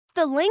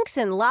the Links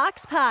and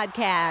Locks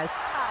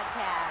podcast.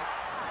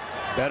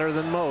 Better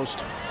than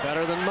most.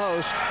 Better than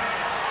most.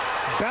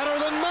 Better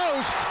than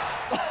most.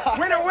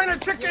 Winner, winner,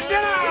 chicken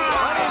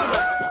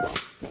dinner!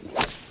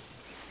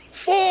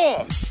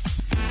 4.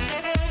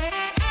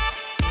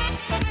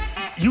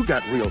 You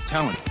got real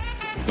talent.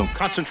 You're going to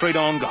concentrate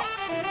on golf.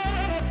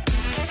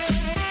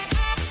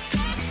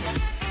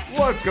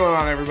 What's going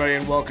on, everybody,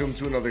 and welcome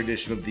to another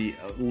edition of the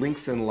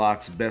Links and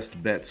Locks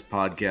Best Bets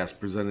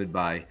podcast presented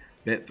by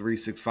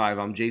Bet365.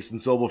 I'm Jason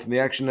Sobel from the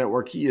Action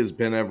Network. He is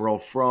Ben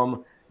Everill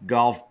from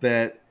Golf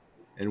Bet,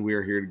 and we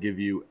are here to give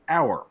you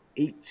our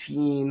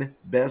 18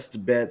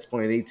 best bets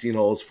playing 18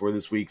 holes for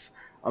this week's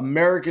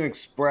American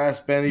Express.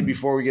 Benny,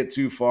 before we get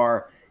too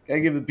far, got to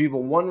give the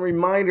people one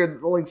reminder that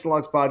the Links and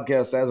Locks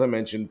podcast, as I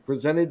mentioned,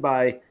 presented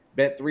by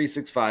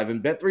Bet365,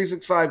 and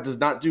Bet365 does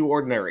not do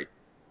ordinary.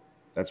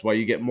 That's why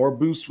you get more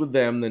boosts with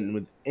them than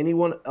with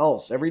anyone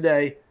else. Every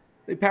day,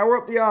 they power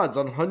up the odds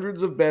on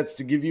hundreds of bets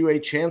to give you a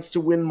chance to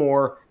win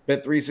more.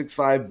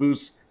 Bet365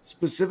 boosts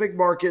specific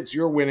markets,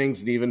 your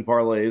winnings, and even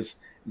parlays.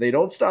 They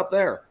don't stop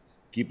there.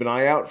 Keep an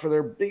eye out for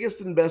their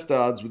biggest and best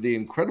odds with the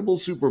incredible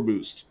Super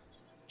Boost.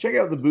 Check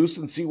out the boost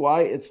and see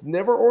why it's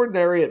never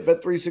ordinary at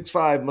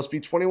Bet365. Must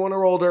be 21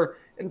 or older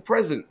and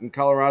present in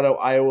Colorado,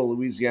 Iowa,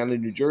 Louisiana,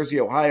 New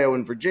Jersey, Ohio,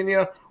 and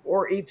Virginia,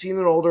 or 18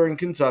 and older in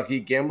Kentucky.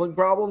 Gambling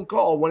problem?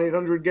 Call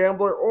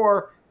 1-800-GAMBLER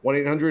or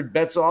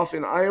 1-800-BETS-OFF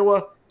in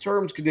Iowa.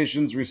 Terms,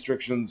 conditions,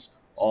 restrictions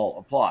all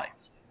apply.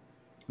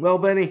 Well,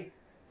 Benny,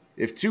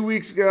 if 2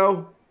 weeks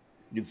ago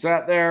you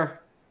sat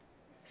there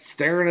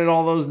staring at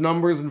all those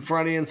numbers in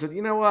front of you and said,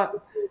 you know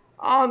what,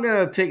 I'm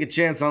going to take a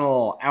chance on a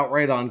little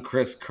outright on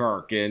Chris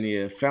Kirk, and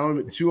you found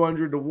him at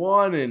 200 to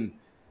 1 and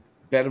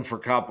bet him for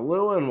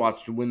Kapalua and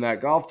watched him win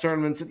that golf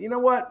tournament and said, you know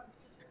what,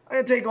 I'm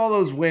going to take all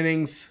those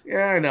winnings.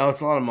 Yeah, I know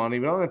it's a lot of money,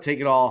 but I'm going to take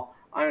it all.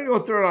 I'm going to go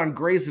throw it on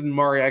Grayson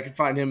Murray. I can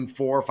find him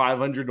 400 or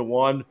 500 to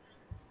 1.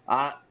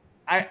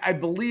 I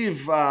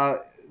believe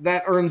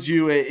that earns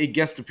you a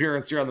guest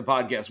appearance here on the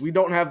podcast. We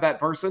don't have that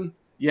person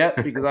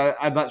yet because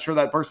I'm not sure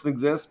that person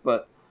exists,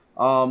 but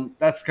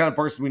that's the kind of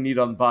person we need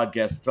on the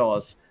podcast to tell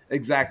us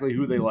exactly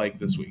who they like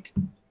this week.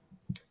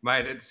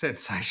 Mate, it's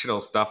sensational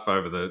stuff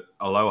over the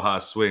Aloha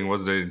swing,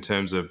 wasn't it, in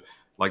terms of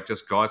like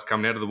just guys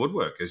coming out of the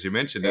woodwork, as you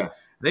mentioned. Yeah.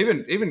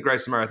 And even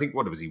Grayson Murray, I think,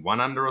 what was he,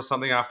 1 under or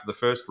something after the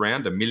first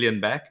round, $1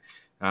 million back,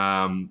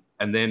 and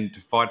then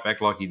to fight back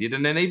like he did.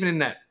 And then even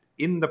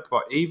in the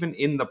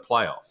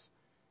playoff,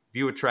 if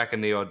you were tracking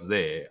the odds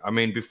there, I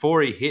mean,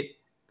 after he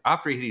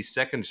hit his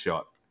second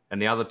shot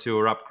and the other two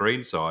were up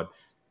greenside,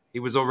 he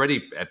was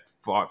already at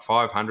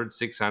 500,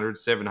 600,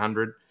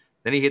 700.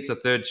 Then he hits a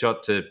third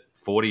shot to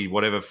 40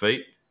 whatever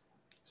feet,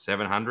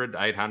 700,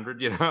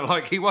 800,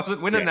 like he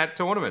wasn't winning that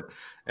tournament.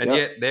 And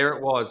yet there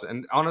it was.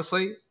 And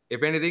honestly,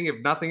 if anything, if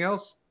nothing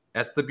else,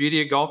 that's the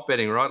beauty of golf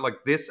betting, right?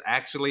 Like this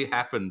actually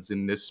happens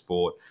in this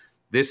sport.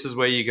 This is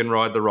where you can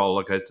ride the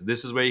roller coaster.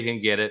 This is where you can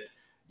get it.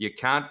 You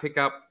can't pick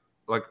up,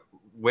 like,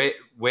 where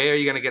are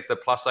you going to get the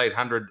plus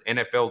 800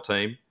 NFL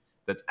team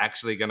that's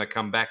actually going to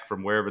come back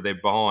from wherever they're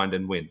behind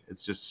and win?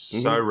 It's just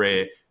so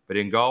rare. But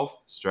in golf,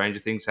 stranger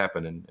things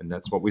happen, and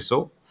that's what we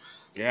saw.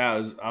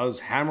 Yeah, I was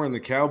hammering the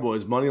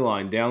Cowboys money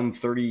line down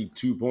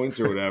 32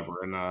 points or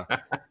whatever, and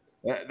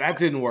that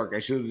didn't work. I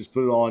should have just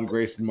put it all on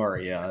Grayson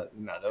Murray. Yeah,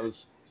 no, it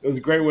was a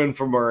great win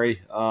for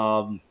Murray,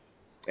 and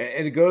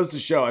it goes to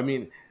show. I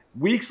mean,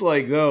 weeks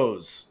like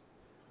those,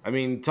 I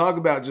mean, talk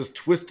about just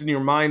twisting your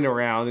mind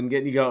around and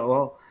getting you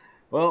going.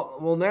 Well.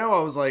 Now I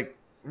was like,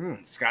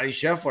 Scotty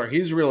Scheffler,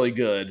 he's really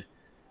good.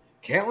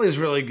 Cantley's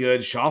really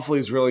good.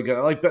 Schauffele's really good.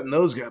 I like betting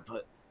those guys,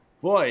 but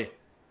boy,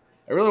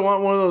 I really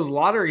want one of those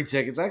lottery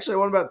tickets. Actually, I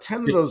want about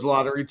 10 of those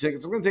lottery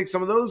tickets. I'm going to take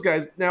some of those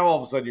guys. Now, all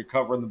of a sudden, you're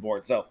covering the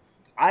board. So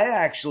I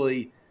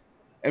actually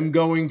am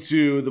going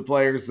to the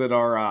players that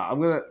are I'm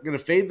going to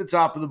fade the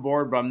top of the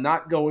board, but I'm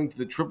not going to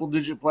the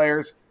triple-digit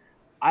players.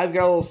 I've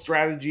got a little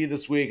strategy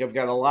this week. I've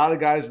got a lot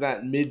of guys in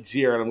that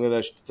mid-tier, and I'm going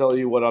to tell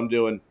you what I'm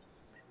doing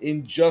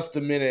in just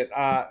a minute.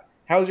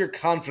 How's your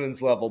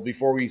confidence level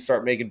before we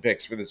start making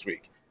picks for this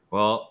week?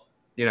 Well,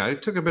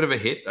 it took a bit of a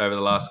hit over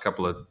the last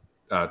couple of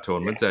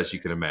tournaments, as you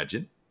can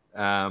imagine.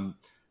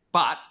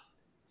 But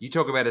you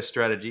talk about a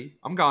strategy.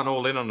 I'm going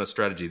all in on a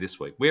strategy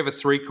this week. We have a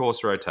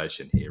 3-course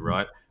rotation here,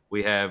 right?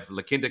 We have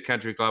La Quinta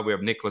Country Club, we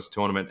have Nicklaus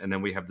Tournament, and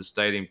then we have the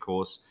Stadium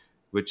course,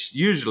 which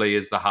usually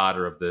is the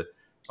harder of the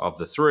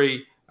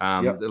three.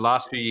 The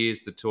last few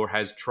years, the tour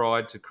has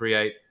tried to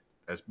create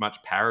as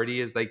much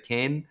parity as they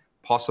can,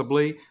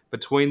 possibly,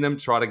 between them,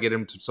 try to get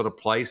them to sort of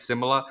play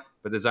similar,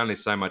 but there's only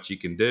so much you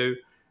can do.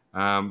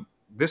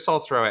 This I'll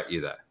throw at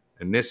you, though.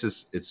 And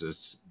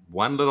it's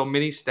one little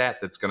mini stat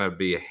that's going to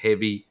be a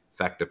heavy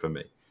factor for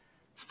me.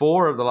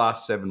 4 of the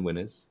last 7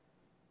 winners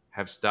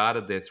have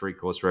started their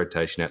 3-course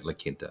rotation at La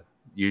Quinta.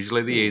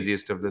 Usually the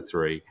easiest of the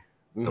 3.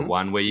 The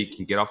one where you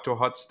can get off to a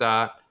hot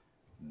start,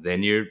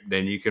 then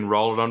you can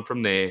roll it on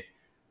from there.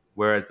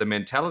 Whereas the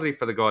mentality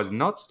for the guys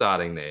not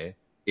starting there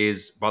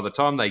is by the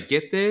time they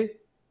get there,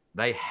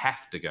 they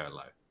have to go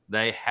low.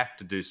 They have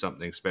to do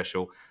something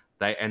special.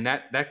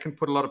 That can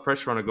put a lot of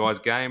pressure on a guy's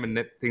game, and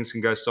that things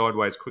can go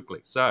sideways quickly.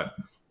 So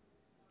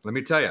let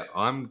me tell you,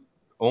 I'm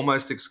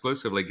almost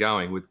exclusively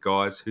going with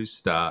guys who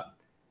start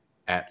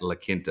at La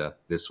Quinta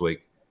this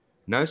week.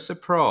 No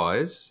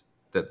surprise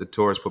that the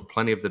tour has put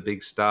plenty of the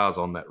big stars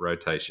on that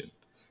rotation.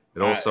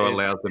 It also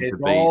allows them to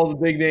be all the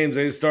big names.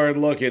 I just started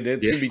looking.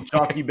 It's going to be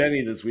Chalky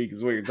Benny this week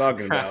is what you're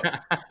talking about.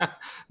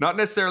 Not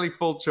necessarily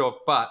full chalk,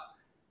 but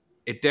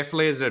it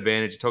definitely is an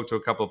advantage. You talk to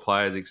a couple of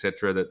players,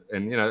 etc.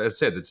 And as I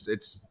said,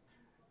 it's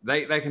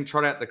they can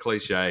trot out the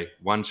cliche,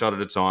 one shot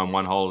at a time,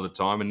 one hole at a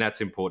time, and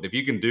that's important. If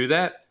you can do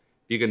that,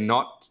 you can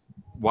not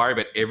worry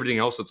about everything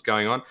else that's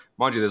going on.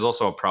 Mind you, there's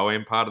also a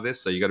pro-am part of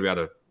this, so you got to be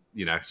able to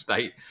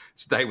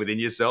stay within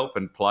yourself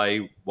and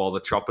play while the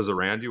choppers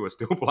around you are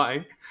still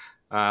playing.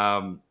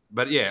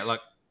 But yeah,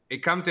 like it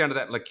comes down to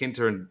that La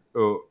Quinta and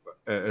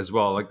as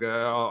well. Like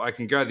I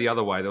can go the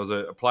other way. There was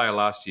a player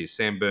last year,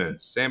 Sam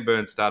Burns. Sam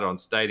Burns started on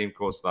Stadium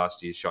course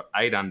last year, shot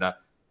 8 under,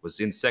 was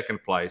in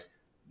second place.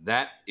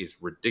 That is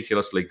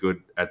ridiculously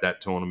good at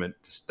that tournament.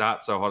 To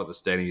start so hot at the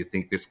Stadium, you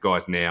think this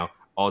guy's now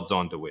odds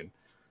on to win.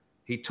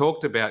 He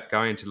talked about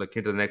going to La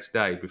Quinta the next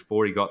day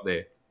before he got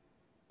there.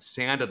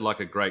 Sounded like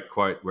a great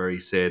quote where he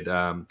said,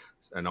 and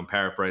I'm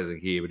paraphrasing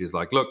here, but he's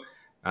like, look,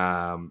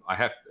 I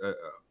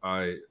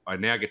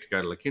now get to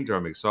go to La Quinta.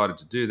 I'm excited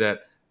to do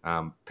that.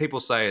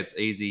 People say it's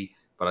easy,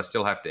 but I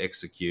still have to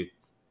execute,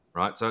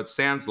 right? So it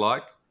sounds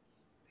like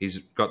he's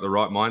got the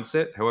right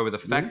mindset. However, the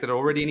fact that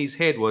already in his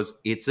head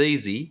was it's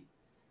easy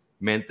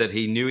meant that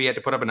he knew he had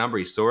to put up a number.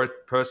 He saw a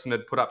person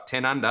had put up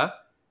 10 under,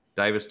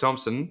 Davis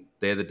Thompson,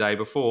 there the day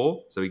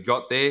before. So he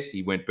got there.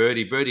 He went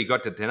birdie,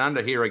 got to 10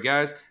 under. Here he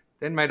goes.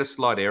 Then made a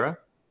slight error.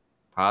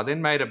 Par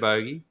then made a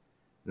bogey.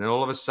 And then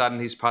all of a sudden,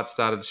 his putt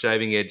started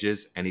shaving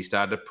edges, and he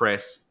started to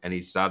press, and he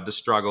started to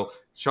struggle.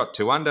 Shot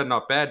 2 under,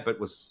 not bad, but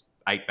was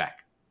 8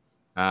 back.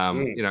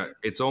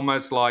 It's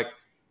almost like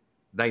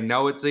they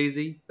know it's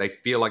easy. They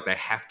feel like they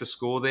have to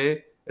score there,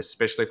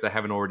 especially if they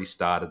haven't already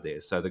started there.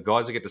 So the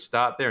guys who get to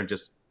start there and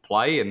just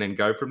play and then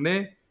go from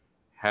there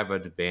have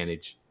an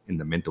advantage in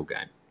the mental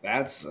game.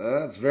 That's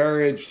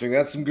very interesting.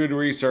 That's some good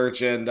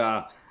research, and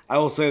I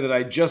will say that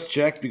I just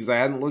checked because I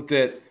hadn't looked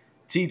at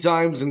tee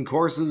times and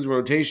courses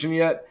rotation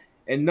yet.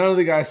 And none of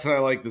the guys that I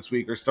like this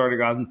week are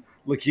starting on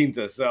La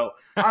Quinta. So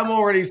I'm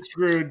already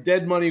screwed,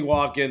 dead money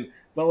walking.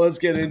 But let's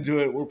get into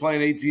it. We're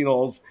playing 18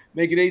 holes,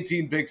 making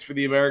 18 picks for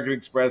the American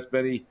Express.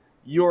 Benny,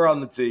 you're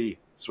on the tee.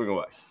 Swing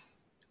away.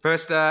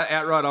 First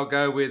outright I'll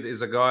go with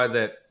is a guy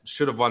that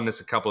should have won this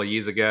a couple of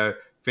years ago,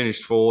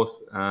 finished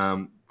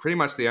 4th. Pretty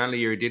much the only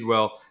year he did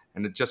well.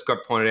 And it just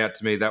got pointed out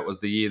to me that was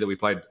the year that we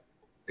played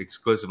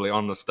exclusively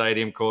on the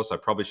Stadium course. I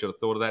probably should have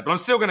thought of that. But I'm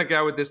still going to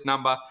go with this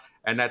number,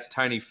 and that's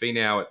Tony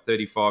Finau at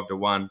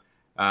 35-1.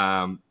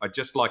 I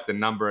just like the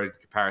number in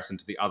comparison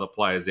to the other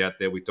players out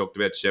there. We talked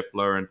about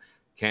Scheffler and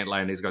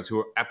Cantlay and these guys who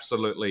are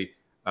absolutely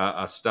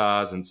are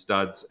stars and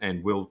studs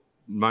and will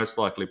most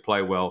likely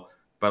play well.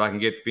 But I can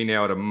get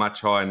Finau at a much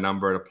higher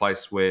number at a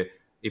place where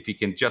if he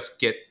can just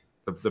get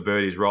the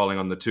birdies rolling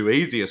on the 2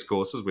 easiest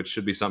courses, which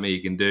should be something he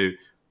can do,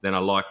 then I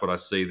like what I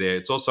see there.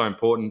 It's also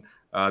important.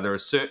 There are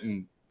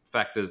certain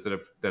factors that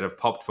have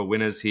popped for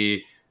winners here.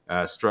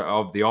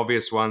 Of the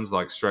obvious ones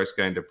like strokes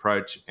gained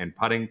approach and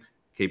putting.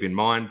 Keep in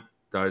mind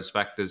those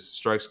factors,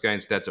 strokes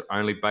gained stats are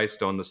only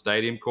based on the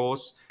Stadium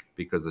course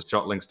because the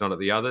shot link's not at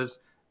the others.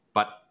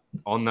 But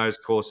on those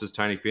courses,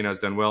 Tony Finau's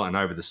done well. And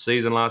over the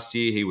season last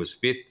year, he was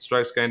 5th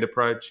strokes gained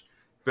approach.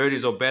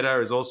 Birdies or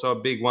better is also a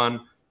big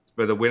one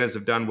where the winners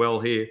have done well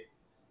here.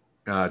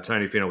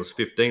 Tony Finau was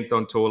 15th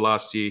on tour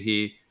last year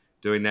here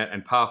doing that.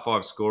 And par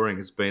 5 scoring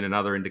has been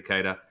another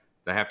indicator.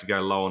 They have to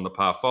go low on the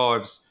par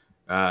 5s.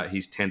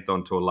 He's 10th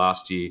on tour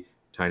last year,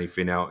 Tony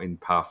Finau, in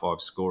par 5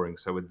 scoring.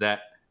 So with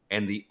that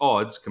and the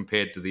odds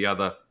compared to the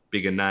other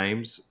bigger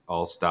names,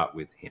 I'll start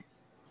with him.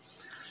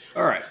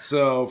 All right,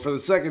 so for the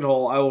second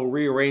hole, I will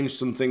rearrange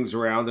some things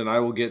around, and I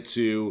will get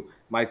to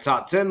my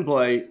top 10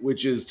 play,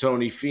 which is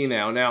Tony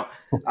Finau. Now,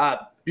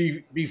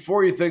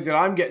 before you think that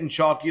I'm getting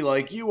chalky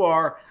like you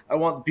are, I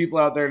want the people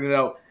out there to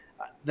know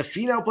the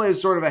Finau play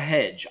is sort of a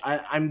hedge.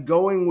 I'm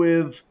going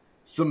with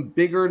some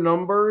bigger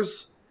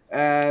numbers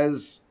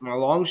as my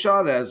long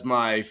shot, as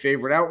my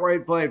favorite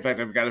outright play. In fact,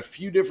 I've got a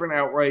few different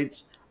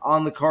outrights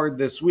on the card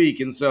this week.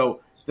 And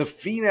so the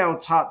Finau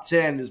top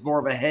 10 is more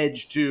of a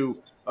hedge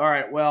to, all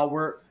right, well,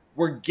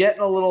 we're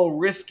getting a little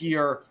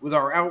riskier with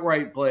our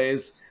outright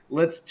plays.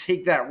 Let's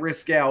take that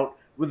risk out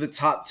with the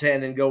top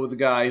 10 and go with the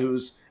guy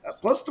who's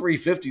plus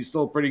 350 is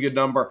still a pretty good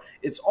number.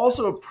 It's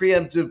also a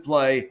preemptive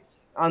play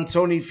on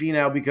Tony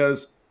Finau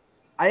because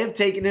I have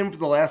taken him for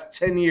the last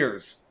 10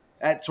 years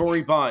at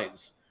Torrey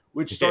Pines,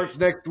 which starts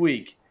next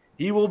week.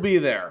 He will be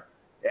there.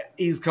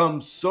 He's come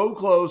so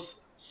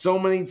close so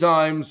many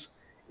times.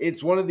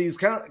 It's one of these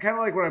kind of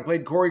like when I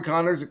played Corey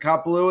Connors at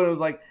Kapalua, and it was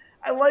like,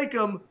 I like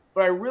him,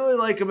 but I really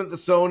like him at the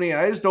Sony, and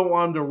I just don't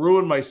want him to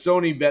ruin my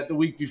Sony bet the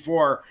week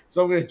before,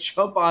 so I'm going to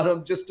jump on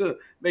him just to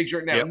make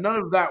sure. Now, None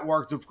of that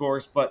worked, of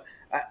course, but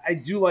I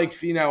do like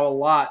Finau a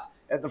lot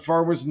at the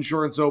Farmers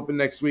Insurance Open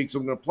next week, so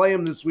I'm going to play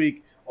him this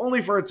week.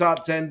 only for a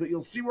top 10, but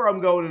you'll see where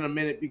I'm going in a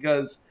minute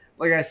because,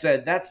 like I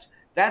said,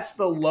 that's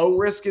the low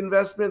risk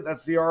investment.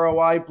 That's the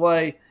ROI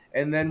play,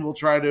 and then we'll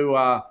try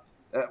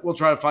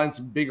to find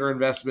some bigger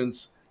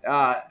investments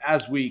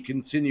as we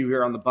continue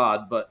here on the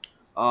pod. But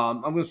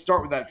I'm going to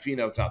start with that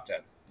Finau top 10.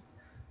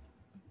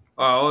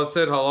 Oh,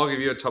 well, I'll give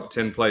you a top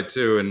 10 play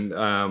too,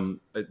 and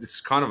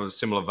it's kind of a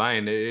similar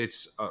vein.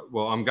 It's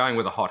I'm going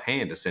with a hot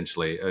hand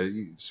essentially.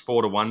 It's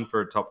 4-1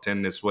 for a top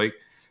 10 this week,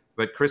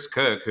 but Chris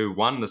Kirk, who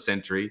won the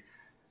Century,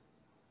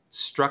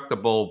 struck the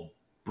ball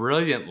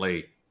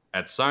brilliantly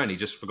at Sony.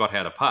 Just forgot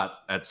how to putt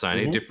at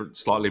Sony.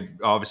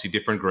 Obviously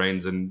different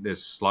greens, and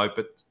there's slope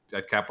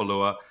at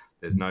Kapalua.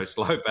 There's no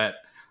slope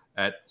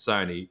at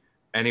Sony,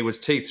 and he was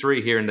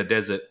T3 here in the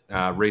desert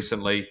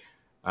recently.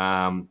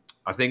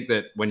 I think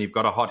that when you've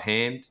got a hot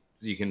hand,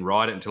 you can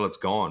ride it until it's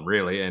gone,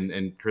 really.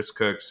 And Chris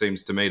Kirk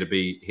seems to me to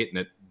be hitting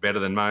it better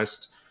than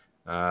most.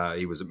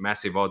 He was at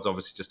massive odds,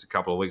 obviously, just a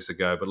couple of weeks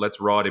ago. But let's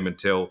ride him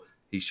until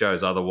he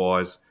shows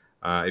otherwise.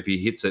 If he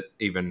hits it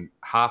even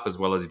half as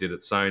well as he did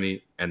at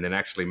Sony and then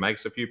actually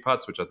makes a few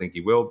putts, which I think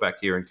he will back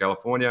here in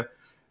California,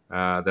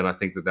 then I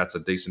think that that's a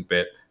decent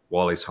bet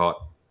while he's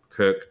hot.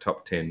 Kirk,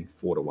 top 10,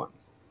 4-1.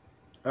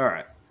 All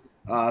right.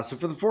 So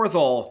for the fourth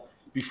hole,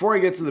 before I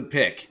get to the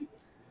pick,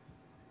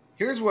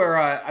 here's where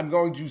I'm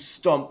going to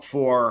stump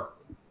for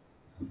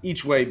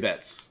each way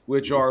bets,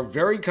 which are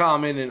very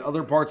common in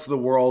other parts of the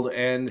world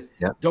and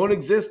don't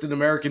exist in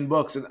American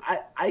books. And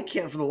I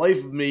can't for the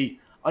life of me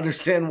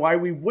understand why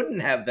we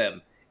wouldn't have them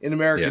in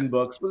American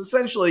books. But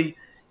essentially,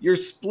 you're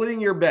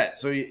splitting your bet.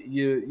 So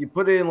you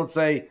put in, let's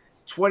say,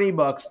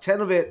 $20.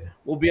 10 of it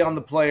will be on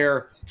the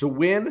player to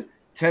win.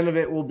 10 of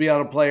it will be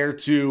on a player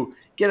to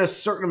get a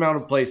certain amount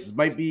of places.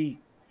 Might be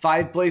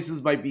 5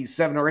 places, might be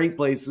 7 or 8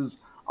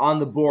 places on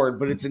the board,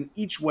 but it's an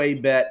each way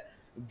bet,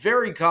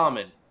 very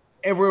common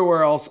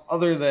everywhere else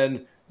other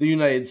than the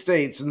United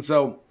States. And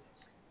so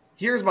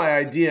here's my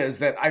idea is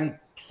that I'm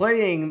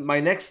playing my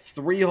next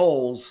 3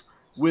 holes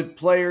with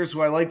players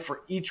who I like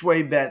for each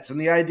way bets. And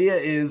the idea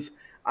is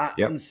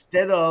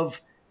instead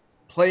of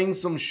playing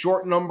some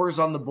short numbers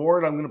on the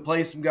board, I'm going to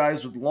play some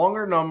guys with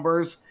longer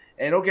numbers.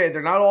 And okay,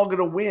 they're not all going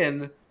to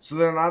win, so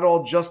they're not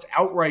all just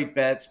outright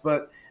bets,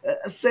 but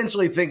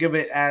essentially think of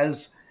it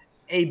as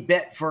a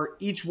bet for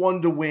each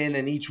one to win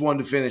and each one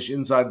to finish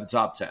inside the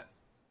top 10.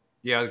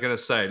 Yeah, I was going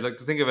to say, look,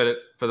 to think of it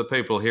for the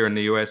people here in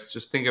the US,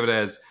 just think of it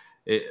as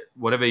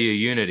whatever your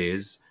unit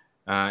is.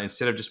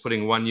 Instead of just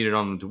putting 1 unit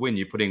on them to win,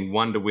 you're putting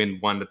 1 to win,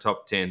 1 to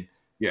top 10.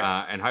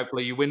 And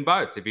hopefully you win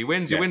both. If he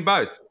wins, you win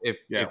both. If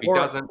he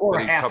doesn't, or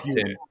a half top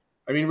unit. 10.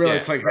 I mean, really,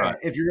 it's like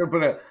if you're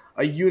going to put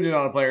a unit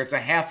on a player, it's a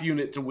half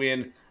unit to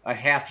win, a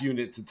half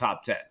unit to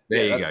top 10.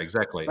 There you go,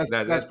 exactly.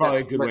 That's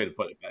probably a good way to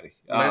put it, Patty.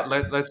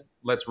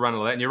 Let's run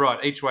all that. And you're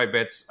right, each way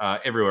bets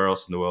everywhere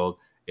else in the world.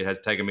 It has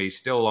taken me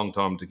still a long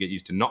time to get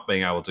used to not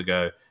being able to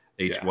go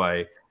each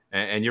way.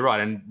 And you're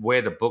right. And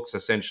where the books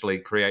essentially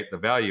create the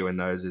value in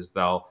those is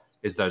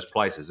those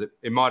places.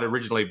 It might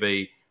originally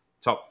be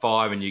top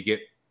 5 and you get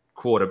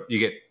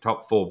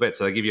top 4 bets.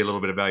 So they give you a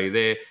little bit of value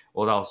there,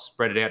 or they'll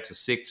spread it out to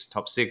 6,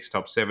 top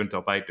 7,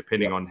 top 8,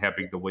 depending on how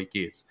big the week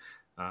is.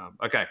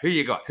 Okay, who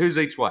you got? Who's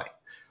each way?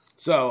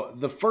 So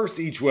the first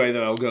each way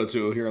that I'll go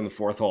to here on the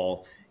fourth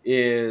hole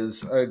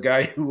is a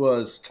guy who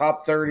was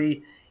top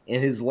 30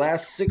 in his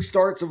last 6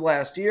 starts of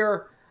last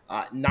year,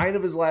 9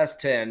 of his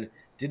last 10.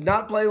 Did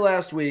not play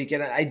last week,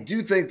 and I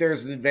do think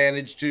there's an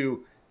advantage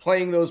to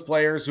playing those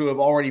players who have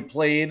already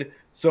played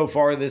so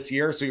far this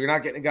year. So you're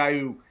not getting a guy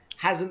who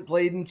hasn't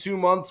played in 2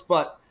 months,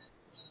 but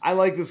I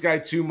like this guy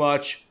too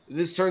much.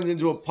 This turns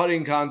into a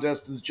putting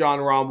contest, as John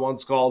Rahm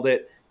once called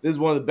it. This is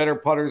one of the better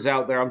putters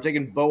out there. I'm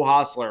taking Beau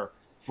Hossler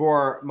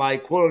for my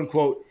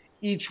quote-unquote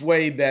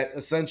each-way bet.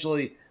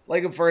 Essentially,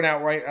 like him for an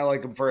outright. I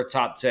like him for a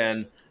top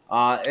 10.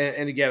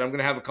 And again, I'm going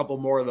to have a couple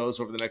more of those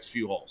over the next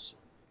few holes.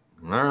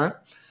 All right.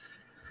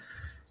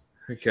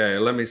 Okay,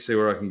 let me see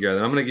where I can go.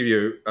 Then I'm going to give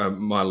you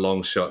my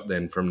long shot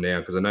then from now,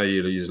 because I know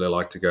you usually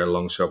like to go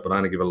long shot, but I'm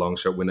going to give a long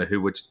shot winner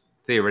which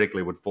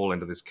theoretically would fall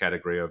into this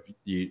category of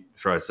you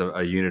throw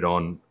a unit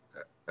on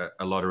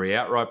a lottery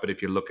outright, but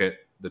if you look at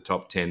the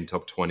top 10,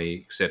 top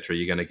 20, etc.,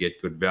 you're going to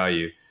get good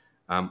value.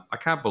 I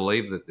can't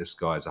believe that this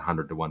guy is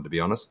 100 to 1, to be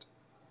honest.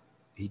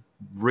 He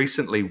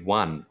recently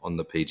won on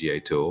the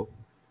PGA Tour.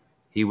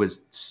 He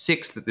was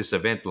 6th at this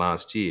event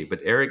last year, but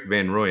Eric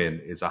Van Rooyen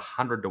is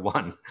 100 to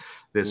 1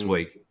 this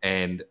week.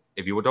 And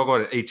if you were talking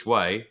about it each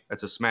way,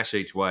 that's a smash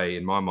each way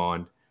in my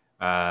mind,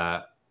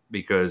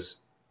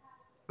 because,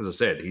 as I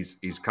said,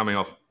 he's coming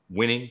off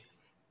winning.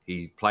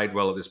 He played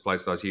well at this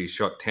place last year. He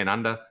shot 10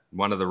 under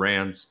one of the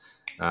rounds.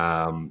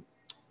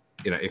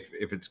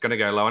 If it's going to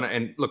go low,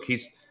 and look,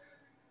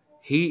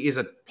 he is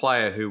a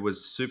player who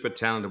was super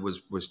talented,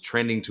 was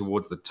trending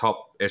towards the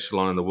top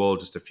echelon in the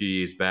world just a few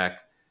years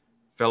back,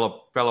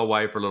 fell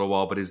away for a little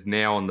while, but is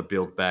now on the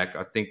build back.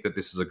 I think that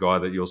this is a guy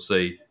that you'll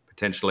see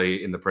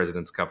potentially in the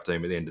President's Cup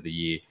team at the end of the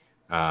year.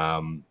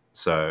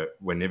 So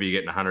whenever you're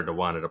getting 100 to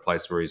 1 at a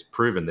place where he's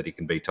proven that he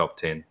can be top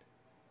 10,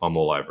 I'm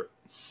all over it.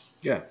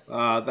 Yeah,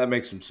 that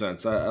makes some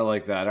sense. I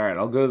like that. All right,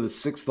 I'll go to the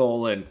sixth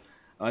hole and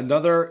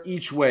another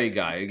each way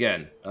guy.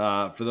 Again,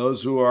 for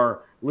those who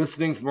are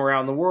listening from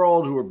around the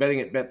world who are betting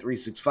at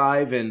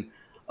Bet365 and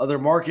other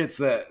markets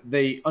that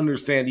they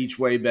understand each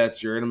way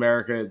bets. You're in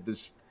America.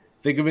 Just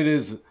think of it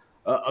as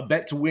a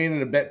bet to win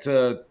and a bet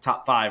to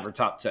top 5 or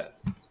top 10.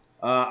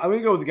 I'm going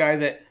to go with the guy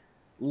that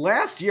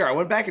last year, I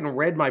went back and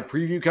read my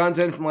preview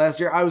content from last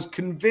year. I was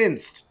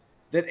convinced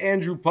that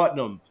Andrew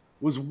Putnam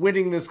was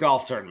winning this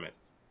golf tournament.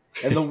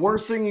 And the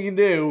worst thing you can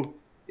do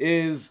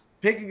is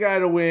pick a guy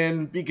to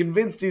win, be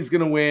convinced he's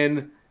going to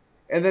win,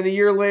 and then a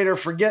year later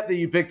forget that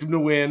you picked him to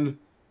win,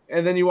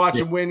 and then you watch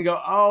him win and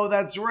go, oh,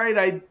 that's right,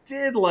 I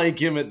did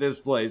like him at this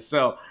place.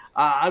 So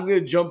I'm going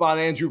to jump on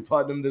Andrew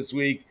Putnam this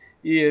week.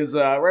 He is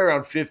right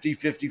around 50,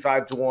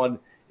 55 to 1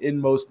 in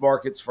most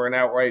markets for an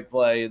outright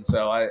play, and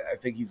so I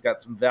think he's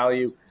got some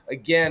value.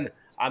 Again,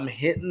 I'm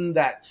hitting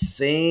that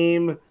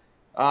same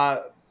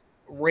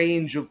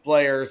range of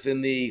players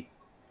in the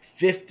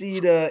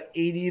 50 to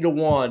 80 to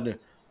 1,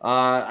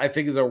 I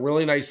think is a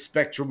really nice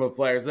spectrum of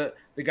players.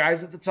 The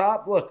guys at the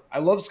top, look, I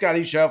love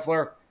Scotty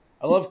Scheffler.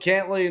 I love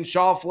Cantlay and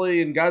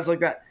Schauffele and guys like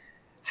that.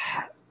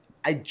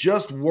 I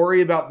just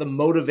worry about the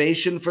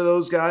motivation for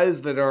those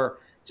guys that are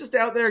just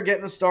out there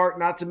getting a start,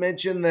 not to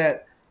mention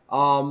that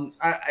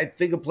I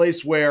think a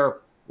place where,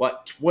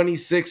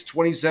 26,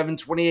 27,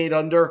 28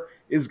 under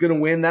is going to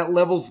win, that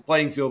levels the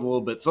playing field a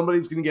little bit.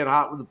 Somebody's going to get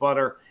hot with the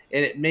putter,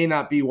 and it may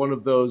not be one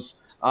of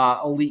those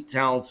elite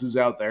talents who's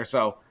out there.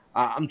 So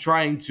I'm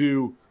trying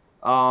to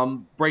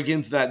break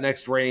into that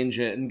next range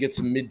and get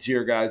some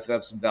mid-tier guys that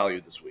have some value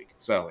this week.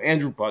 So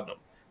Andrew Putnam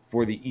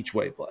for the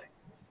each-way play.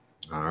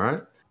 All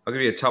right. I'll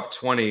give you a top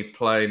 20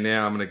 play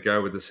now. I'm going to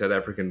go with the South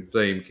African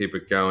theme, keep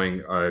it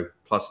going.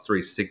 Plus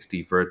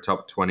 360 for a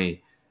top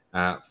 20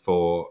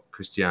 for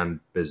Christian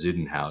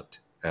Bezuidenhout.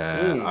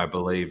 I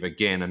believe,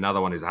 again,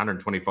 another one is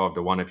 125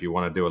 to 1 if you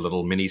want to do a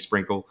little mini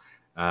sprinkle.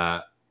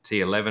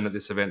 T11 at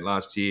this event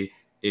last year.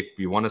 If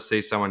you want to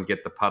see someone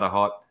get the putter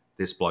hot,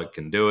 this bloke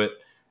can do it.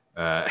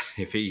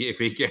 If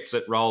he gets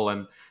it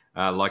rolling,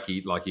 like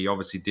he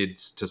obviously did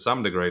to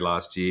some degree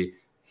last year,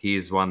 he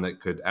is one that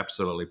could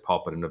absolutely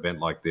pop at an event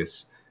like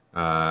this.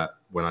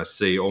 When I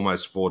see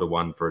almost 4 to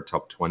 1 for a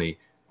top 20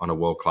 on a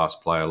world-class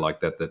player like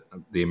that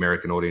the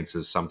American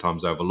audiences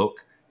sometimes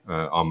overlook,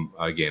 I'm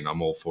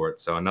all for it.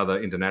 So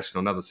another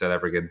international, another South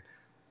African,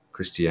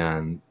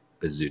 Christian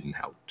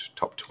Bezuidenhout,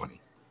 top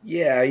 20.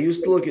 Yeah, I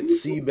used to look at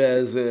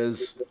Seabez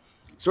as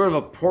sort of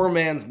a poor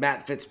man's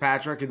Matt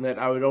Fitzpatrick in that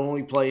I would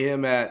only play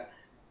him at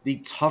the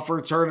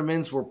tougher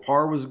tournaments where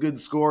par was a good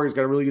score. He's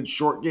got a really good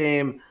short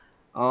game.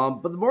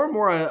 But the more and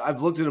more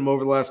I've looked at him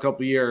over the last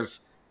couple of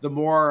years, the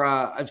more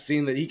I've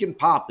seen that he can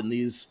pop in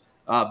these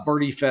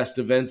Birdie Fest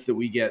events that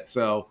we get.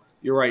 So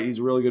you're right, he's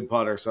a really good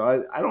putter.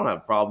 So I don't have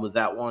a problem with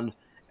that one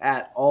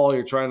at all.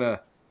 You're trying to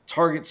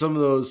target some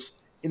of those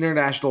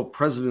International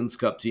President's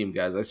Cup team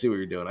guys. I see what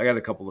you're doing. I got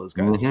a couple of those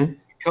guys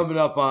coming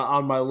up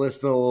on my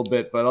list in a little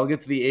bit, but I'll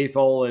get to the eighth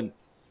hole. And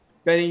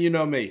Benny, you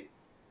know me.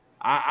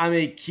 I'm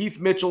a Keith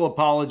Mitchell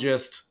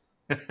apologist.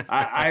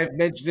 I've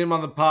mentioned him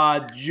on the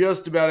pod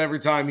just about every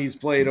time he's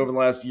played over the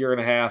last year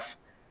and a half.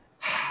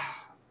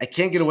 I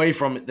can't get away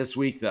from it this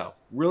week, though.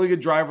 Really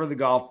good driver of the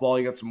golf ball.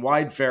 You got some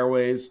wide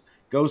fairways.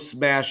 Go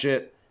smash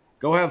it.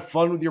 Go have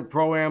fun with your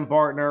Pro-Am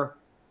partner.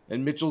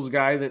 And Mitchell's a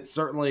guy that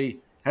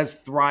certainly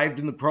has thrived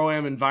in the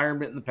Pro-Am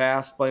environment in the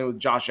past, playing with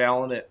Josh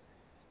Allen at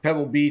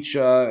Pebble Beach,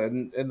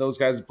 and those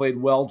guys have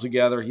played well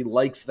together. He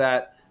likes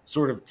that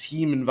sort of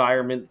team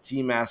environment,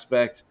 team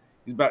aspect.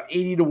 He's about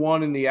 80 to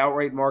 1 in the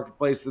outright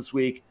marketplace this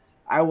week.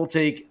 I will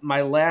take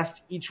my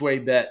last each-way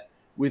bet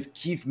with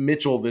Keith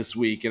Mitchell this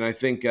week, and I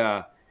think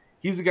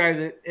he's a guy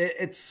that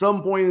at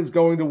some point is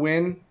going to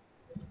win.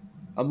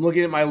 I'm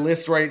looking at my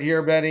list right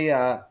here, Benny.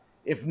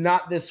 If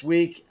not this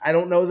week, I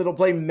don't know that he'll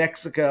play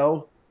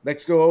Mexico.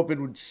 Mexico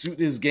Open would suit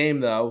his game,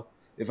 though.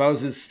 If I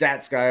was his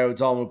stats guy, I would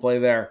tell him to play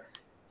there.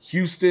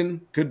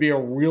 Houston could be a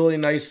really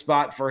nice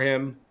spot for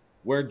him,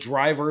 where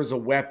driver is a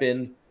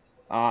weapon.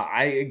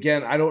 I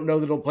don't know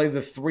that he'll play the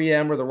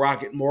 3M or the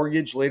Rocket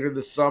Mortgage later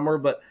this summer,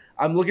 but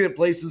I'm looking at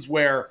places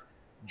where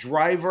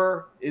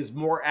driver is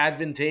more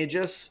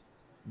advantageous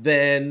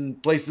than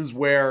places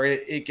where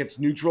it gets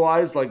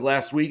neutralized, like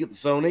last week at the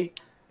Sony.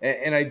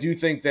 And I do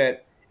think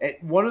that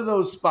at one of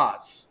those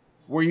spots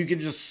where you can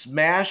just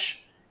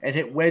smash and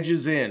hit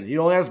wedges in, he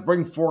only has to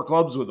bring 4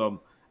 clubs with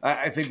him.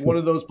 I think one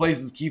of those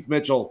places, Keith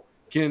Mitchell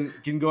can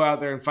go out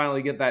there and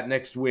finally get that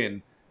next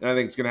win. And I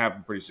think it's going to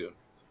happen pretty soon.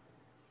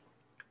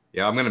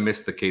 Yeah, I'm going to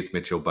miss the Keith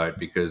Mitchell boat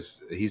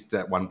because he's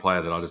that one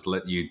player that I just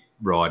let you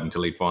ride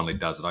until he finally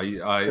does it.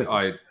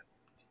 I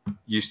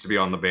used to be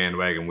on the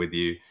bandwagon with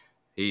you.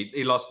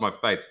 He lost my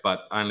faith,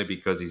 but only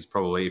because he's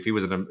probably if he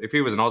was an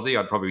Aussie,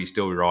 I'd probably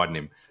still be riding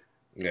him.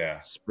 Yeah.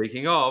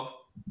 Speaking of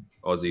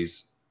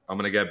Aussies, I'm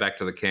going to go back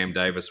to the Cam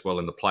Davis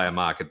in the player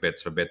market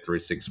bets for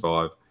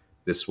Bet365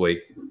 this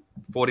week.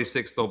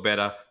 46th or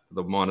better for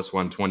the minus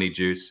 120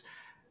 juice.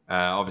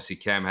 Obviously,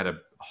 Cam had a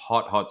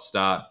hot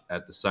start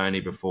at the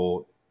Sony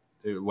before,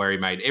 where he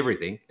made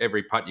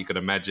every putt you could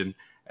imagine,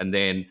 and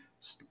then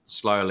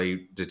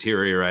slowly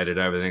deteriorated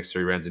over the next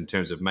 3 rounds in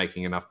terms of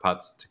making enough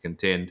putts to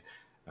contend.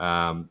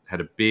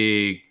 Had a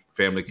big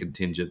family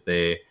contingent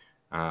there.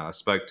 I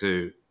spoke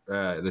to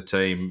the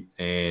team,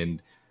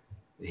 and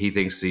he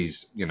thinks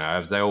he's,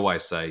 as they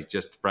always say,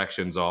 just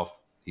fractions off.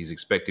 He's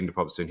expecting to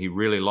pop soon. He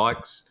really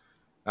likes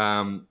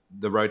the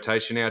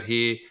rotation out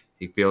here.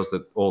 He feels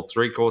that all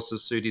 3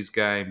 courses suit his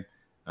game.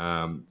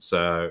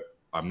 So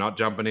I'm not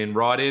jumping in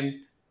right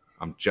in.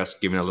 I'm just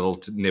giving a little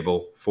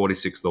nibble.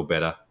 46th or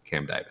better,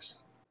 Cam Davis.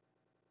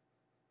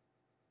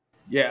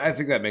 Yeah, I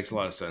think that makes a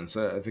lot of sense.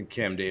 I think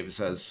Cam Davis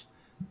has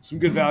some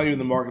good value in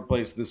the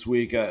marketplace this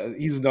week.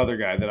 He's another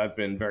guy that I've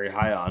been very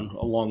high on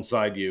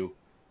alongside you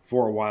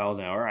for a while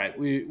now. All right,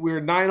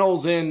 we're 9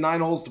 holes in, 9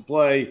 holes to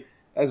play.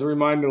 As a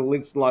reminder, the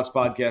Links and Locks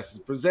podcast is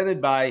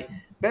presented by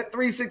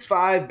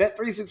Bet365.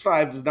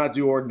 Bet365 does not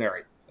do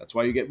ordinary. That's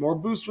why you get more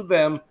boosts with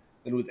them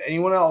than with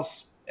anyone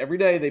else. Every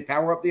day they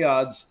power up the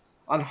odds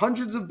on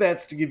hundreds of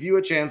bets to give you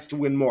a chance to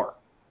win more.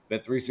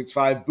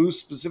 Bet365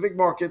 boosts specific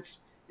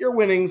markets, your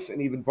winnings,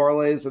 and even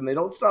parlays, and they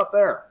don't stop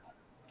there.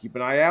 Keep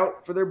an eye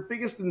out for their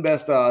biggest and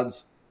best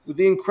odds with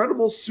the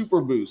incredible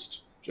Super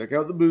Boost. Check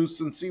out the boosts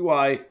and see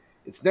why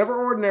it's never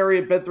ordinary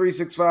at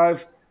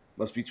Bet365.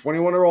 Must be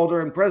 21 or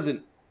older and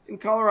present in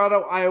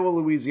Colorado, Iowa,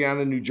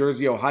 Louisiana, New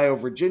Jersey, Ohio,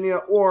 Virginia,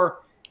 or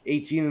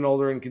 18 and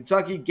older in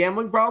Kentucky.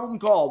 Gambling problem?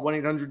 Call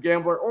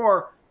 1-800-GAMBLER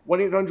or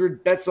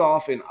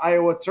 1-800-BETS-OFF in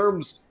Iowa.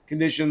 Terms,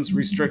 conditions,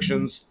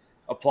 restrictions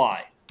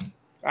apply. All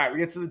right, we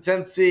get to the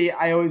 10th tee.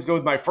 I always go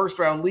with my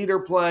first-round leader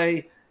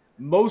play.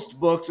 Most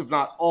books, if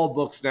not all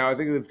books now, I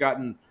think they've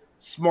gotten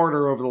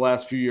smarter over the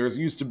last few years.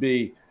 It used to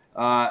be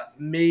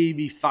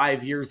maybe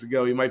 5 years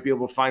ago, you might be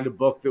able to find a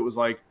book that was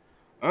like,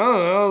 I don't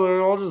know,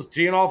 they're all just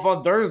teeing off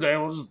on Thursday.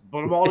 We'll just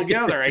put them all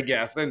together, I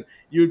guess. And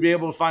you would be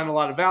able to find a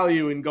lot of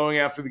value in going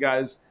after the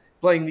guys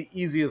playing the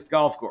easiest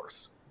golf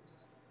course.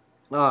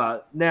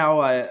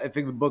 Now, I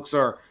think the books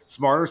are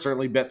smarter.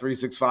 Certainly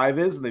Bet365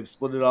 is, and they've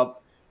split it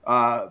up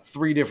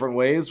 3 different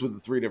ways with the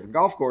 3 different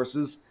golf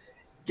courses.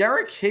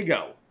 Garrick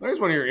Higgo. There's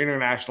one of your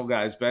international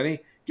guys, Benny.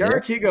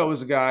 Garrick Higgo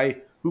is a guy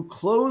who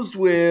closed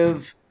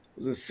with,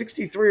 was it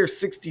 63 or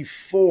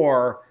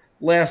 64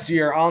 last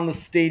year on the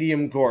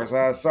Stadium course.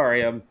 I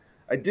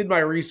did my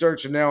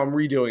research and now I'm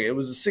redoing it. It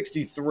was a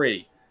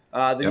 63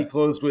 that he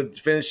closed with,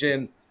 to finish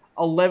in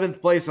 11th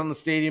place on the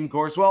Stadium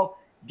course. Well,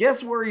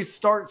 guess where he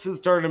starts his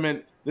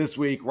tournament this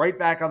week? Right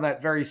back on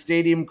that very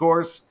Stadium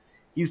course.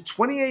 He's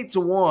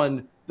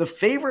 28-1. The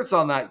favorites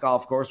on that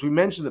golf course, we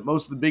mentioned that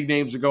most of the big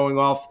names are going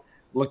off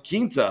La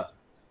Quinta.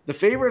 The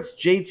favorites,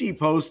 JT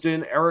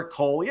Poston, Eric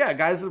Cole. Yeah,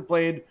 guys that have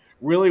played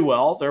really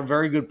well. They're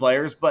very good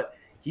players, but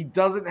he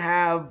doesn't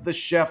have the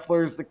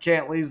Schefflers, the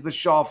Cantleys, the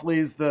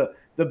Schauffeleys,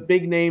 the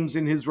big names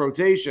in his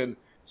rotation.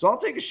 So I'll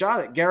take a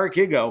shot at Garrick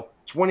Higgo,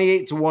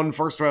 28-1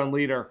 first-round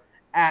leader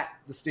at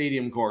the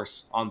Stadium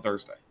course on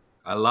Thursday.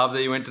 I love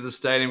that you went to the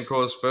Stadium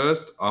course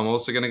first. I'm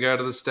also going to go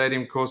to the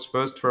Stadium course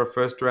first for a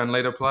first-round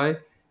leader play,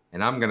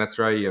 and I'm going to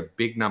throw you a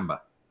big number,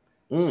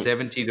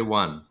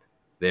 70-1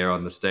 there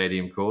on the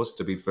Stadium course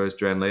to be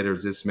first-round leader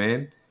as this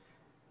man.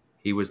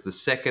 He was the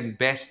second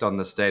best on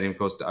the Stadium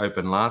course to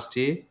open last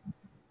year.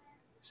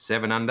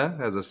 7 under,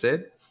 as I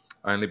said,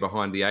 only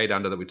behind the 8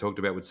 under that we talked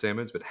about with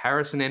Simmons. But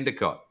Harrison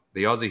Endicott,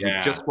 the Aussie who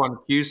just won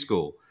Q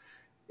School,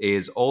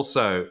 is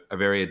also a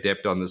very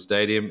adept on the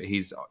Stadium.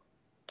 He's,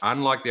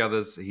 unlike the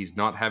others, he's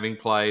not having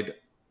played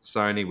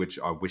Sony, which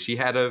I wish he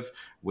had of.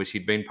 Wish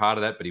he'd been part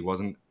of that, but he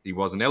wasn't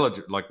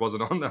eligible,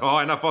 wasn't on the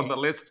high enough on the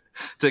list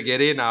to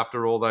get in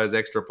after all those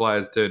extra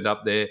players turned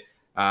up there.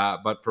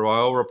 But for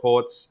all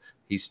reports,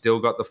 he's still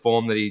got the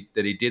form that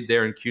he did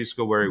there in Q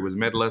School where he was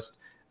medalist.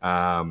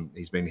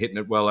 He's been hitting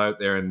it well out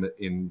there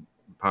in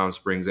Palm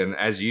Springs, and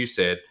as you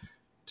said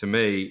to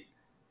me,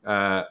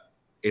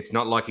 it's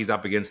not like he's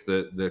up against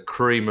the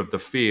cream of the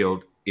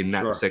field in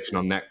that section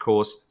on that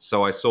course.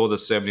 So I saw the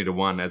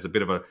 70-1 as a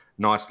bit of a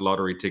nice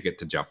lottery ticket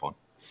to jump on.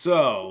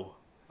 So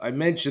I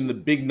mentioned the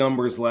big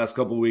numbers the last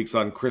couple of weeks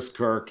on Chris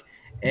Kirk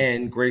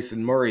and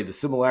Grayson Murray. The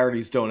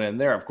similarities don't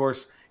end there. Of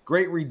course,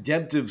 great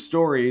redemptive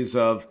stories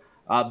of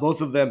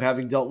both of them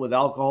having dealt with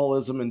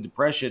alcoholism and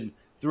depression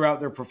throughout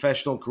their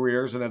professional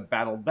careers and have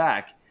battled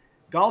back.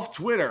 Golf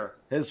Twitter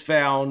has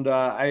found,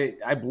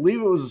 I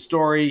believe it was a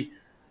story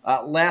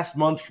last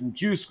month from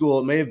Q School.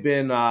 It may have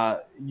been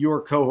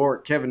your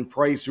cohort, Kevin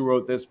Price, who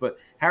wrote this, but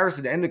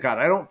Harrison Endicott.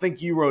 I don't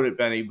think you wrote it,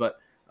 Benny, but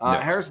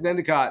Harrison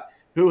Endicott,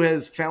 who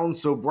has found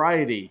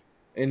sobriety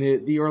in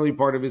the early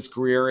part of his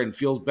career and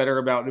feels better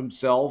about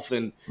himself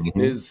and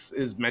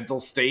his mental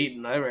state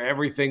and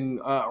everything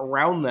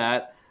around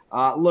that.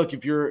 Look,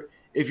 if you're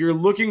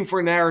looking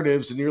for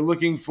narratives and you're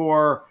looking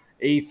for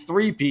a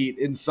three-peat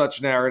in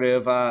such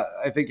narrative,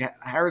 I think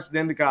Harrison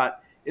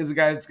Endicott is a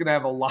guy that's going to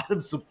have a lot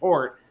of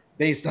support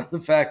based on the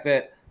fact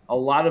that a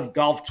lot of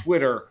golf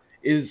Twitter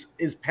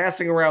is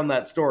passing around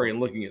that story and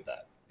looking at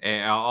that.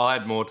 And I'll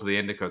add more to the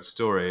Endicott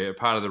story.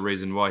 Part of the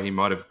reason why he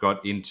might have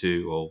got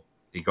into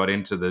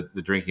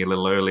the drinking a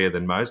little earlier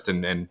than most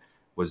and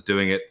was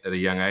doing it at a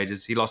young age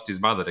is he lost his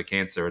mother to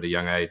cancer at a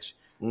young age.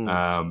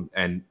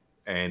 And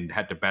and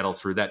had to battle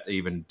through that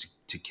even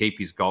to keep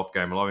his golf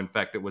game alive. In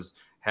fact, it was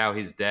how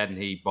his dad and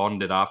he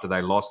bonded after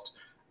they lost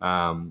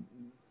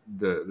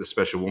the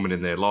special woman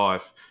in their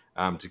life,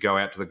 to go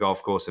out to the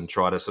golf course and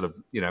try to sort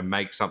of,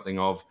 make something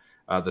of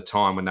the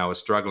time when they were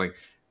struggling.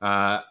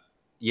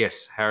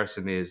 Yes,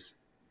 Harrison is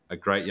a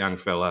great young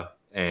fella,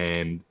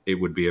 and it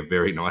would be a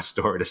very nice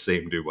story to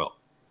see him do well.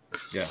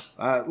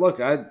 Yeah. Look,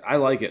 I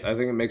like it. I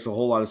think it makes a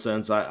whole lot of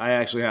sense. I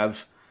actually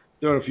have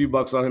thrown a few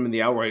bucks on him in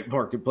the outright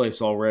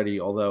marketplace already,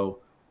 although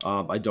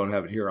I don't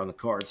have it here on the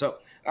card. So,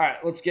 all right,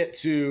 let's get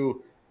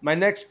to my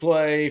next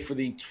play for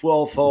the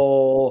 12th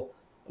hole.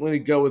 I'm going to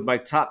go with my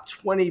top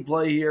 20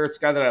 play here. It's a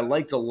guy that I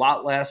liked a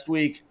lot last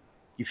week.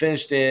 He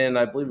finished in,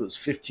 I believe it was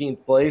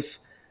 15th place.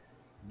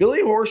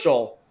 Billy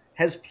Horschel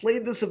has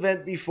played this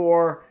event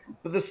before,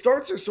 but the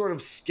starts are sort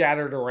of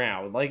scattered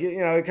around. Like,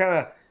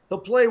 he'll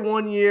play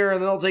 1 year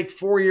and then he'll take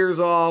 4 years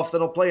off.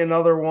 Then he'll play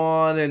another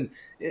one, and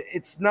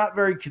it's not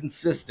very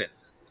consistent.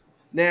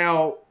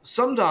 Now,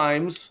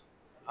 sometimes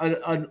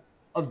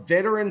a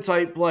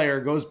veteran-type player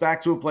goes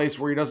back to a place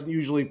where he doesn't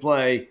usually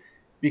play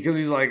because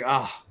he's like,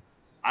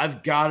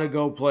 I've got to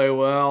go play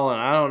well, and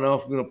I don't know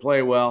if I'm going to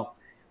play well.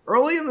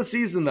 Early in the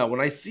season, though,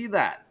 when I see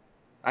that,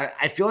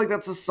 I feel like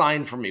that's a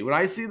sign for me. When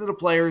I see that a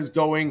player is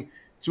going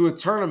to a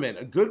tournament,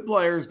 a good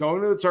player is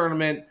going to a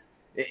tournament,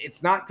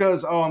 it's not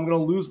because, I'm going to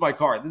lose my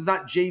card. This is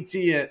not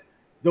JT at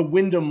the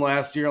Wyndham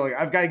last year. Like,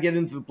 I've got to get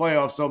into the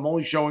playoffs, so I'm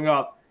only showing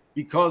up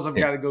because I've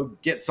got to go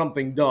get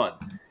something done.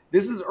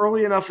 This is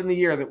early enough in the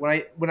year that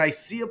when I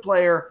see a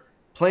player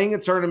playing a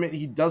tournament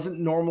he doesn't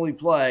normally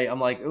play, I'm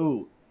like,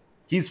 ooh,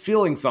 he's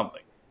feeling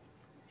something.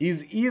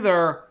 He's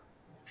either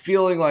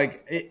feeling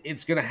like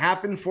it's going to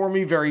happen for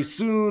me very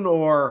soon,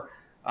 or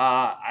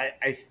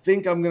I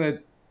think I'm going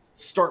to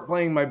start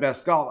playing my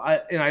best golf,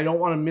 and I don't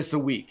want to miss a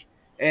week.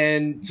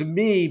 And to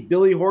me,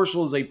 Billy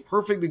Horschel is a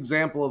perfect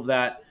example of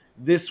that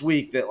this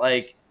week, that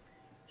like,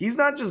 he's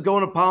not just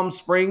going to Palm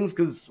Springs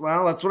because,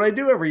 well, that's what I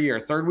do every year.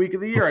 Third week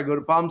of the year, I go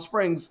to Palm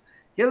Springs.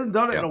 He hasn't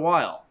done it in a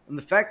while. And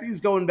the fact that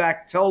he's going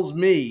back tells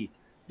me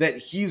that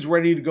he's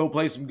ready to go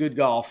play some good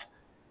golf.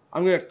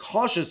 I'm going to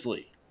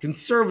cautiously,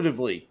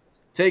 conservatively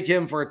take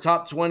him for a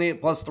top 20 at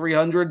plus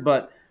 300.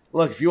 But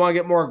look, if you want to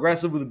get more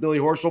aggressive with a Billy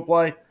Horschel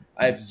play,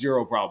 I have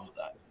zero problem with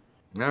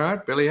that. All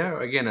right, Billy.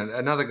 Again,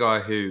 another guy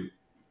who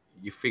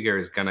you figure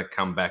is going to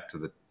come back to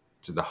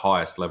the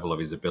highest level of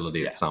his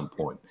ability at some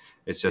point.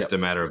 It's just a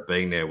matter of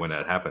being there when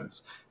it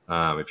happens,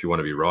 if you want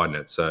to be riding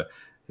it. So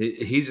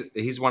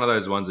he's one of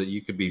those ones that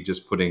you could be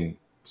just putting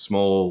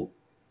small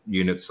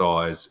unit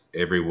size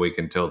every week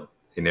until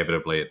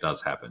inevitably it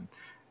does happen.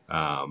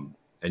 And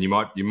you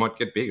might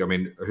get big. I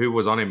mean, who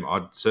was on him?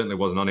 I certainly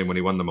wasn't on him when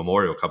he won the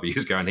Memorial a couple of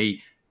years ago, and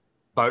he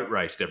boat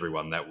raced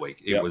everyone that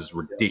week. It was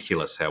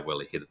ridiculous how well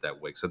he hit it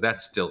that week. So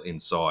that's still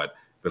inside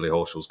Billy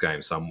Horschel's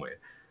game somewhere.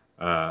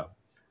 All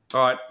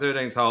right,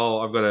 13th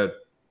hole. I've got a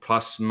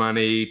plus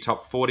money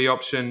top 40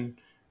 option,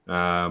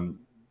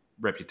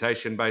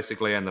 reputation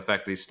basically, and the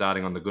fact that he's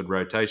starting on the good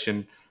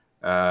rotation.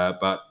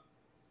 But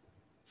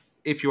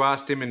if you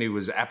asked him and he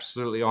was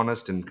absolutely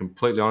honest and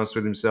completely honest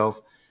with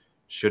himself,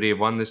 should he have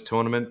won this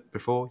tournament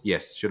before?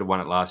 Yes, should have won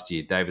it last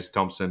year. Davis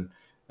Thompson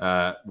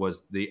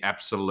was the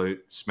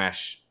absolute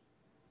smash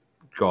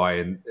guy,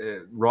 and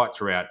right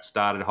throughout.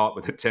 Started hot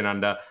with a 10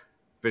 under,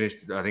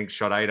 finished, I think,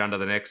 shot 8 under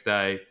the next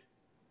day.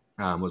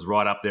 Was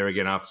right up there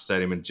again after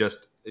stadium, and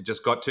it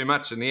just got too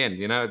much in the end.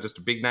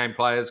 Just big name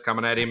players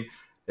coming at him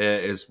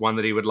is one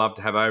that he would love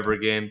to have over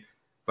again.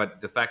 But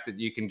the fact that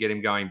you can get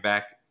him going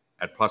back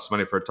at plus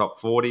money for a top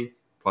 40,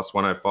 plus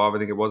 105, I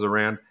think it was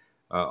around,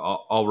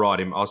 I'll ride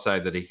him. I'll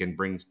say that he can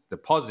bring the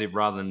positive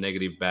rather than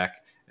negative back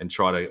and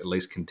try to at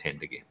least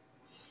contend again.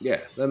 Yeah,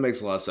 that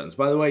makes a lot of sense.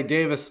 By the way,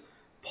 Davis,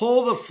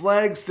 pull the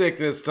flag stick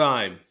this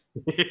time.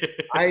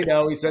 I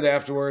know, he said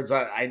afterwards,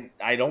 I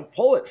don't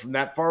pull it from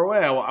that far away.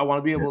 I want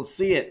to be able to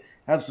see it,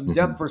 have some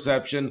depth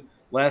perception.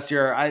 Last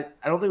year, I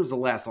don't think it was the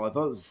last hole. I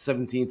thought it was the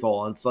 17th hole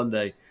on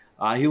Sunday.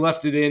 He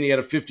left it in. He had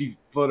a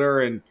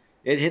 50-footer, and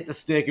it hit the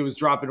stick. It was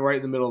dropping right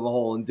in the middle of the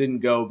hole and didn't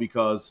go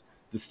because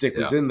the stick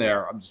was in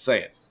there. I'm just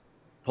saying,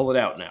 pull it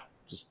out now.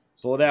 Just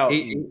pull it out.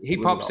 He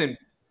pops in.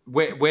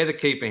 Where the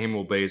key for him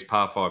will be is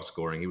par 5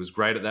 scoring. He was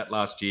great at that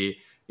last year.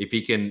 If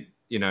he can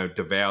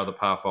devour the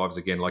par 5s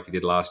again like he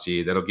did last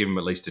year, that'll give him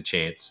at least a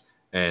chance.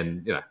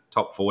 And,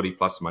 top 40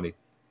 plus money,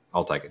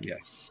 I'll take it. Yeah,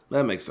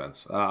 that makes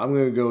sense. I'm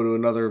going to go to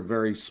another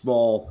very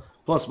small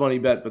plus money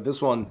bet, but this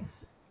one,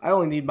 I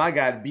only need my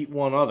guy to beat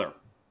one other.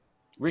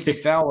 Ricky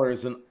Fowler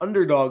is an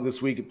underdog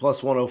this week at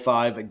plus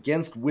 105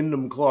 against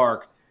Wyndham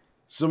Clark.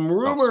 Some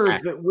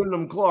rumors that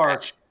Wyndham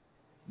Clark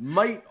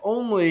might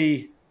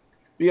only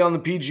be on the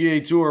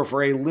PGA Tour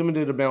for a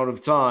limited amount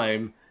of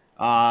time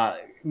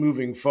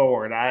moving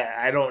forward.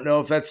 I don't know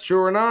if that's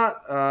true or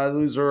not.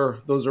 Those are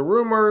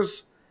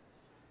rumors.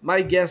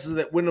 My guess is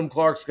that Wyndham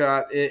Clark's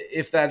got,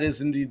 if that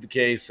is indeed the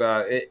case,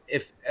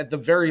 if at the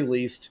very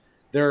least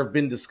there have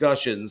been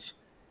discussions,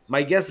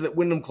 my guess is that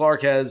Wyndham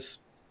Clark has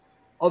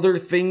other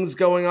things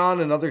going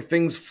on and other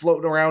things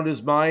floating around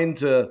his mind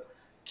to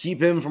keep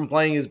him from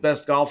playing his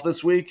best golf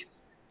this week.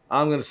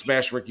 I'm going to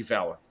smash Ricky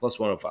Fowler, plus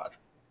 105.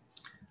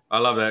 I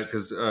love that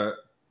because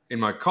in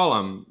my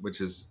column,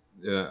 which is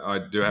I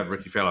do have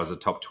Ricky Fowler as a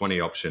top 20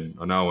 option.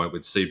 I know I went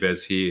with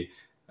Seabez here,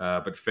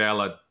 but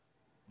Fowler,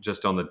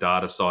 just on the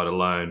data side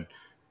alone,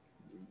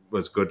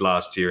 was good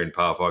last year in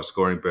par 5,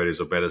 scoring birdies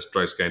or better,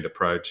 strokes gained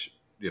approach.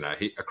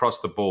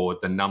 Across the board,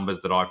 the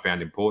numbers that I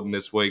found important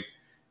this week,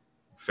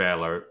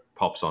 Fowler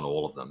pops on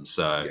all of them.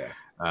 So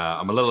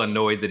I'm a little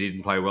annoyed that he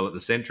didn't play well at the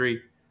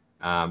Century.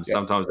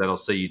 Sometimes that'll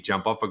see you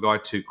jump off a guy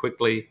too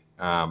quickly.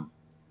 I'm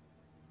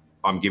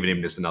giving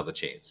him this another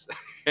chance.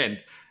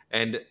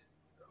 and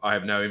I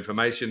have no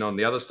information on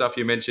the other stuff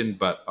you mentioned,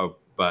 but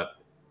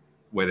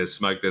where there's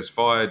smoke, there's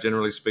fire,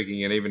 generally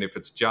speaking. And even if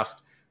it's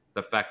just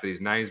the fact that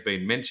his name's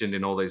been mentioned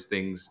in all these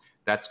things,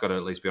 that's got to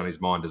at least be on his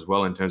mind as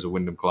well in terms of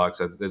Wyndham Clark.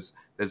 So there's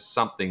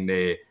something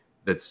there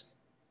that's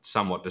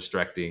somewhat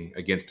distracting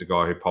against a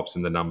guy who pops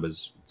in the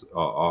numbers.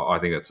 I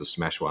think it's a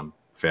smash one,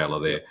 Fowler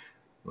there. Yep.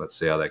 Let's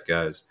see how that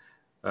goes.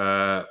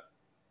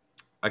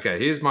 Okay,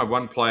 here's my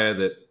one player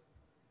that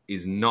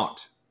is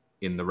not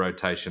in the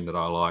rotation that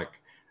I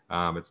like.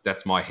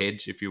 That's my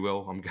hedge, if you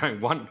will. I'm going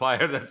one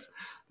player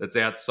that's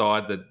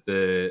outside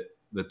the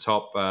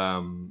top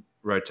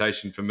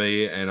rotation for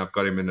me, and I've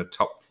got him in the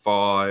top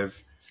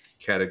 5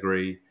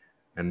 category,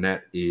 and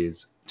that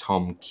is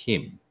Tom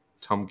Kim.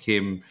 Tom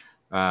Kim,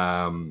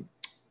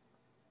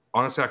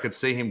 honestly, I could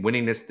see him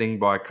winning this thing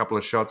by a couple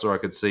of shots, or I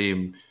could see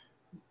him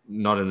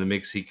not in the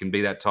mix. He can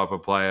be that type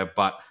of player,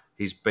 but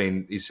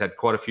he's had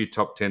quite a few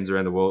top 10s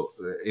around the world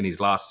in his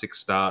last 6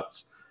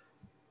 starts.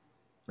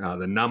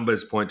 The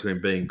numbers point to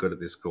him being good at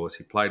this course.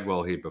 He played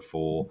well here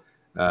before.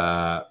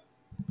 I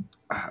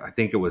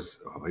think he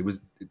was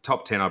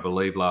top 10, I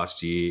believe,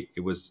 last year.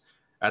 It was,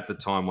 at the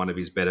time, one of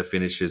his better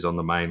finishes on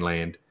the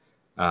mainland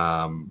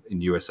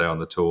in USA on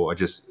the tour.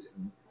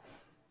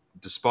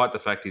 Despite the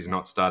fact he's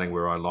not starting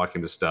where I like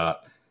him to start,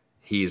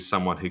 he is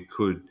someone who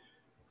could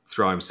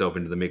throw himself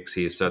into the mix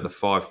here. So the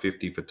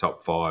 550 for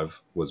top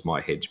 5 was my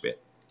hedge bet.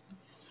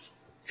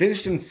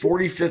 Finished in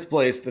 45th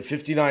place, the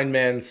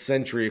 59-man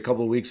Century a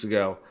couple of weeks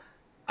ago.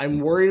 I'm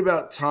worried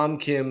about Tom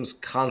Kim's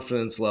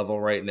confidence level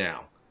right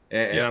now.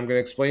 And I'm going to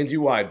explain to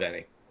you why,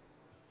 Benny.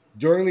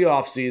 During the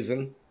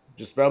offseason,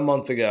 just about a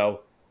month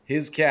ago,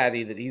 his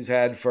caddy that he's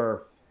had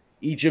for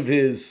each of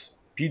his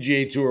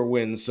PGA Tour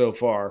wins so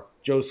far,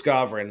 Joe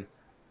Scavron,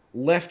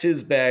 left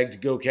his bag to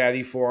go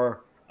caddy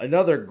for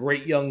another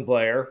great young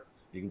player,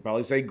 you can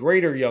probably say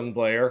greater young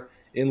player,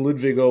 in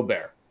Ludwig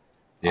Aubert.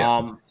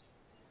 Yeah.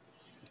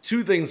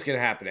 2 things can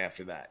happen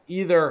after that.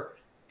 Either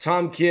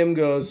Tom Kim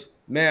goes,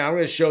 man, I'm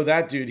going to show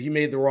that dude he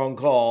made the wrong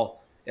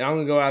call, and I'm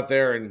going to go out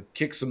there and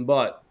kick some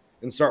butt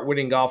and start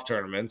winning golf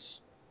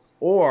tournaments.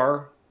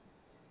 Or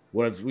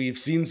what we've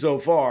seen so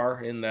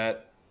far in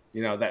that,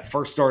 that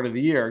first start of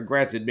the year,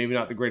 granted, maybe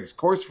not the greatest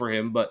course for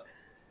him, but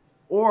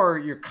or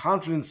your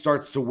confidence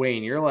starts to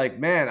wane. You're like,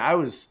 man, I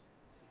was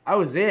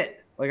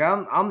it. Like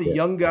I'm the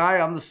young guy,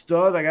 I'm the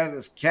stud. I got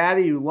this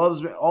caddy who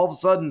loves me. All of a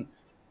sudden,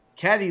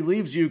 caddy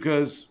leaves you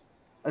because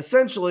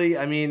essentially,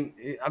 I mean,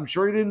 I'm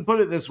sure he didn't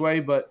put it this way,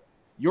 but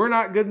you're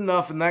not good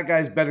enough and that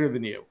guy's better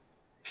than you.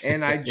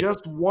 And I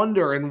just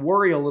wonder and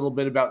worry a little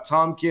bit about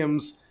Tom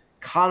Kim's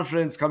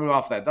confidence coming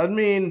off that. Doesn't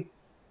mean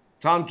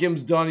Tom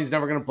Kim's done. He's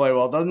never going to play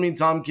well. Doesn't mean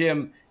Tom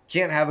Kim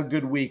can't have a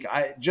good week.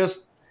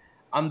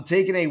 I'm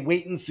taking a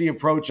wait-and-see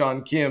approach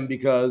on Kim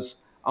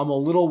because I'm a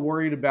little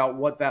worried about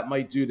what that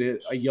might do to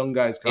a young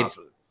guy's confidence.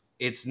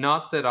 It's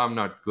not that I'm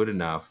not good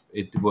enough.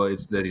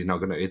 It's that he's not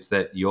going to. It's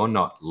that you're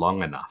not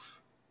long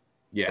enough.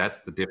 Yeah, that's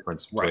the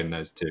difference between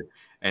those two.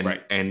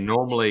 And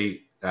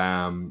normally,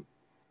 on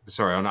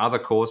other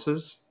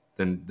courses,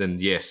 then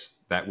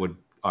yes,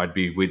 I'd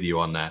be with you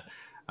on that.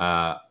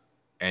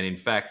 And in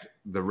fact,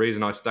 the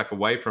reason I stuck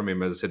away from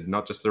him, as I said,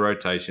 not just the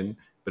rotation,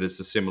 but it's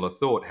a similar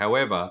thought.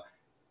 However,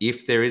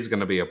 if there is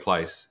going to be a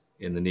place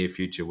in the near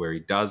future where he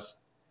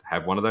does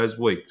have one of those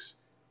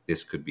weeks,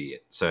 this could be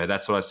it. So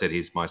that's what I said.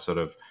 He's my sort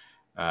of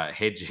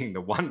hedging.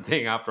 The one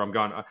thing after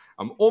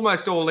I'm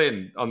almost all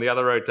in on the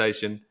other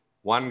rotation.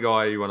 One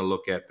guy you want to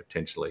look at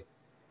potentially,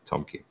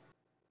 Tom Kim.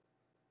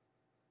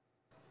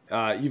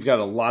 You've got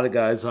a lot of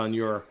guys on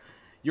your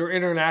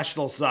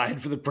international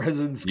side for the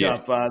President's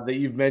Cup that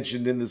you've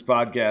mentioned in this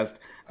podcast.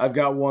 I've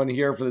got one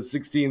here for the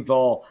 16th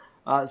hole.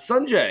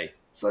 Sungjae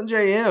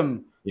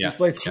M. He's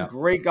played some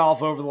great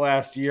golf over the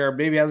last year.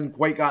 Maybe hasn't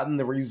quite gotten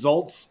the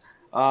results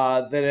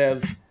that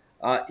have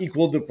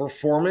equaled the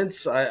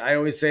performance. I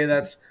always say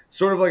that's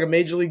sort of like a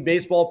Major League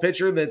Baseball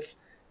pitcher that's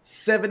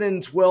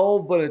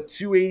 7-12, but a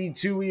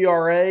 2.82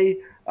 ERA.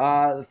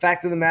 The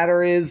fact of the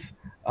matter is,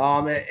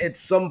 at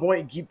some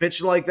point, you keep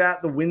pitching like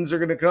that, the wins are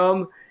going to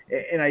come.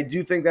 And I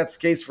do think that's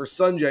the case for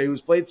Sungjae,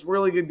 who's played some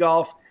really good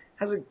golf,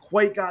 hasn't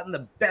quite gotten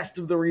the best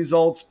of the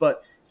results,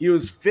 but he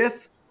was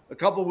 5th a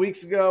couple of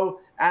weeks ago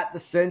at the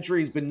Century.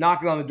 He's been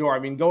knocking on the door. I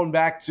mean, going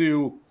back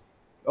to,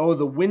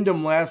 the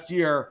Wyndham last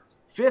year,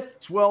 5th,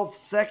 12th,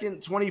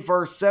 2nd, 21st,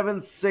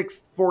 7th,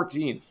 6th,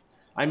 14th.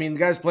 I mean, the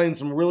guy's playing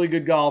some really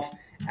good golf.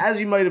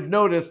 As you might have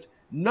noticed,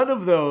 none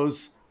of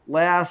those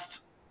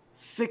last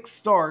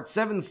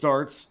 7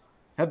 starts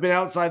have been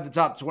outside the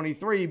top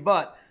 23,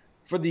 but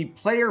for the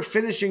player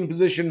finishing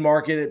position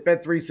market at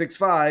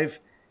Bet365,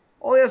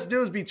 all he has to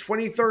do is be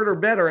 23rd or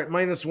better at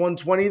minus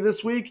 120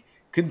 this week,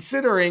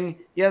 considering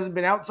he hasn't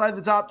been outside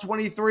the top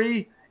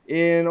 23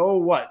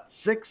 in,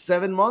 6,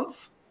 7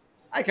 months?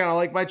 I kind of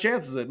like my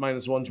chances at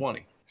minus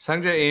 120.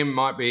 Sungjae Im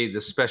might be the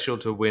special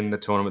to win the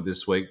tournament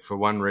this week for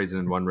one reason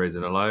and one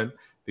reason alone.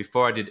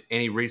 Before I did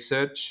any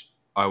research,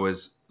 I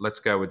was, let's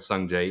go with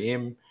Sungjae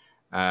Im.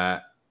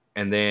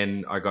 And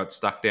then I got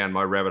stuck down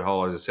my rabbit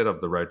hole, as I said, of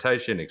the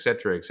rotation,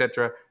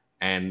 etc.,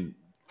 and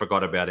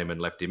forgot about him and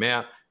left him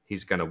out.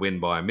 He's going to win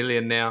by 1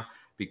 million now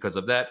because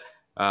of that.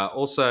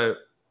 I'll say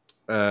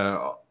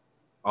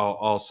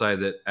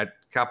that at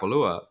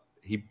Kapalua,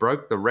 he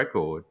broke the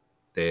record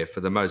there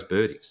for the most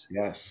birdies.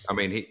 Yes. I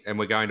mean, and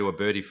we're going to a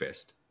birdie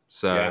fest.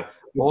 So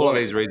all of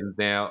these reasons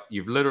now,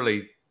 you've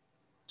literally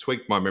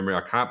tweaked my memory.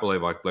 I can't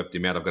believe I left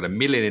him out. I've got 1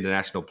 million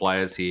international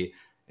players here,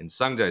 and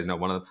Sungjae is not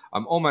one of them.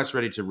 I'm almost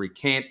ready to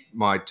recant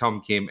my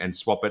Tom Kim and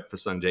swap it for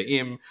Sungjae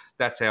Im.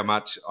 That's how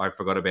much I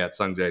forgot about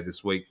Sungjae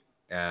this week,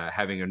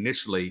 having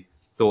initially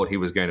thought he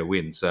was going to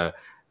win. So,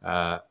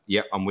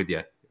 I'm with you.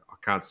 I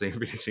can't see him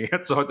finishing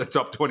outside the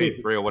top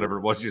 23 or whatever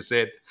it was you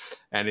said.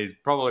 And he's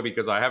probably,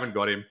 because I haven't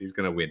got him, he's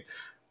going to win.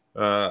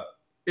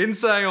 In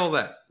saying all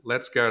that,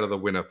 let's go to the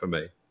winner for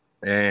me.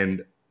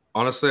 And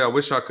honestly, I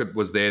wish I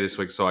was there this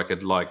week so I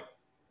could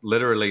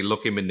literally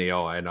look him in the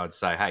eye and I'd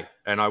say, hey,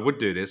 and I would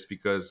do this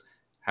because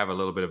I have a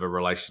little bit of a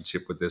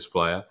relationship with this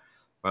player.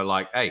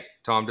 But hey,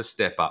 time to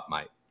step up,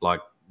 mate.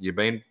 You've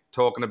been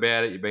talking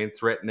about it, you've been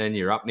threatening,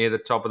 you're up near the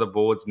top of the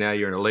boards now,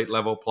 you're an elite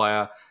level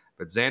player.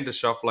 But Xander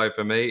Schauffele,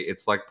 for me,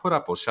 it's put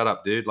up or shut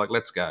up, dude.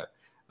 Let's go.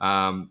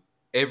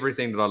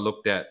 Everything that I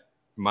looked at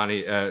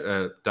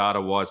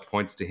data-wise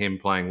points to him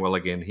playing well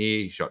again here.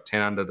 He shot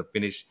 10 under to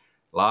finish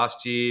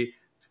last year,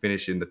 to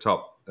finish in the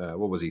top,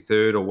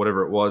 third or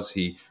whatever it was.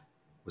 He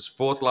was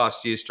fourth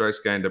last year, strokes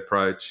gained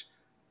approach.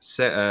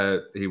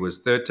 He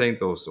was 13th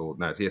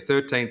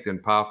 13th in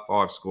par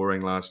 5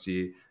 scoring last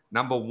year.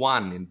 Number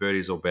 1 in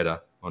birdies or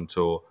better on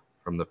tour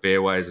from the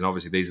fairways. And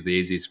obviously these are the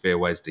easiest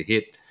fairways to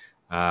hit.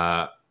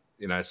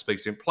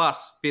 Speaks to him.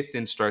 Plus 5th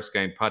in strokes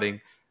gained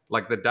putting.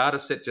 The data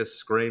set just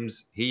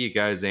screams, here you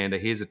go, Xander.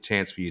 Here's a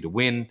chance for you to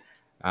win.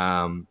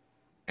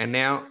 And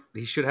now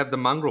he should have the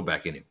mongrel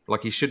back in him.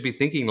 He should be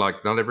thinking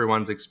not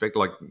everyone's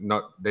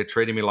they're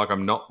treating me like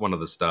I'm not one of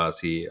the stars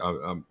here.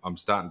 I'm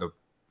starting to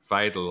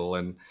fade a little,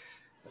 and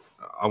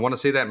I want to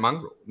see that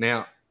mongrel.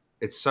 Now,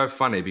 it's so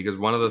funny because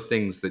one of the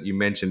things that you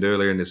mentioned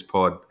earlier in this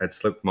pod had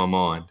slipped my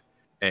mind,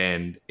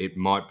 and it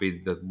might be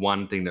the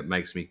one thing that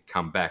makes me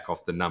come back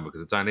off the number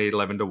because it's only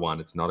 11-1.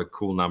 It's not a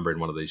cool number in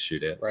one of these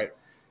shootouts. Right.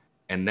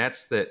 And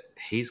that's that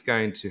he's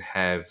going to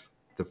have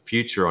the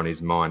future on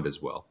his mind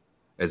as well,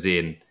 as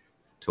in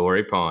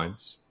Torrey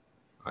Pines.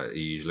 He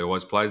usually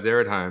always plays there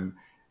at home.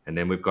 And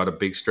then we've got a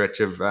big stretch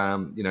of,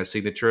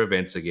 signature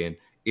events again.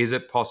 Is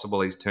it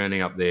possible he's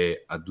turning up there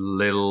a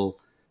little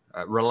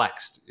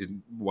relaxed,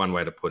 in one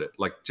way to put it?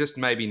 Just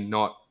maybe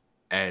not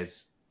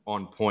as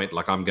on point,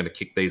 I'm going to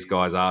kick these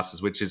guys'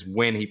 asses, which is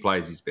when he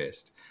plays his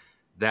best.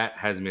 That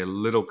has me a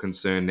little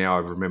concerned now.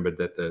 I've remembered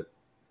that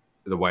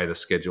the way the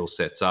schedule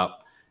sets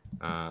up.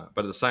 But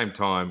at the same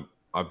time,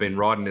 I've been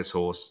riding this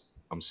horse.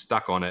 I'm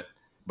stuck on it.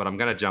 But I'm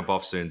going to jump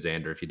off soon,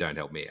 Xander, if you don't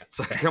help me out.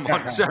 So come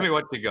on, show me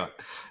what you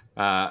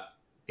got.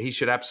 He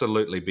should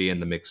absolutely be in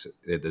the mix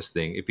at this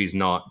thing. If he's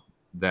not,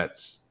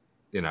 that's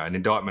an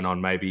indictment on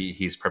maybe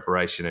his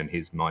preparation and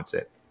his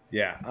mindset.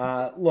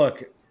 Yeah.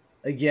 Look,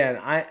 again,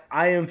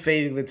 I am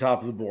fading the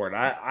top of the board.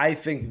 I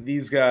think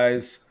these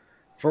guys,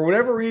 for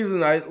whatever reason,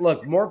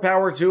 more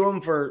power to them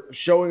for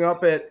showing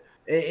up at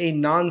a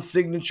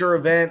non-signature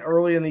event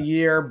early in the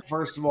year.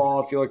 First of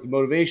all, I feel like the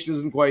motivation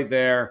isn't quite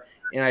there.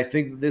 And I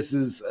think this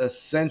is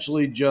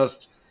essentially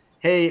just,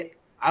 hey,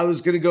 I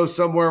was going to go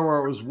somewhere where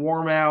it was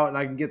warm out and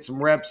I can get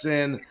some reps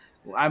in.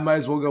 I might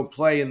as well go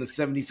play in the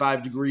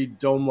 75-degree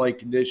dome-like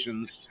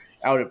conditions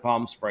out at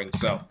Palm Springs.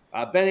 So,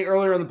 Benny,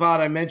 earlier in the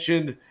pod, I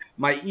mentioned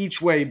my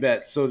each-way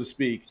bet, so to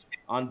speak,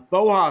 on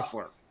Beau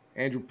Hossler,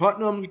 Andrew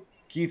Putnam,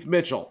 Keith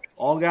Mitchell,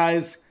 all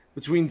guys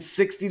between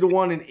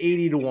 60-1 and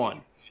 80-1.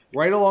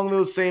 Right along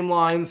those same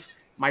lines,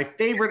 my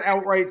favorite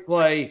outright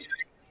play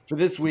for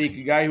this week,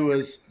 a guy who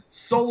was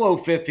solo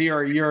fifth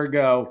here a year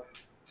ago,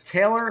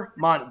 Taylor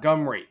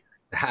Montgomery.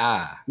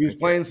 He was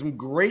playing some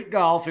great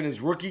golf in his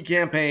rookie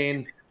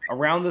campaign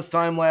around this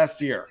time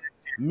last year.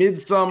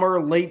 Midsummer,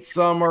 late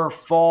summer,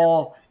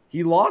 fall,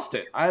 he lost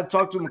it. I have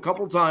talked to him a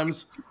couple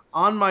times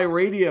on my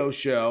radio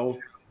show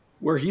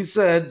where he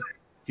said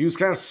he was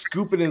kind of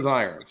scooping his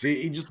irons.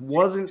 He just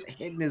wasn't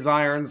hitting his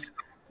irons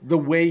the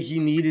way he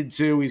needed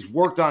to. He's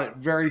worked on it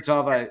very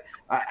tough.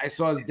 I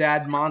saw his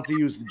dad, Monty,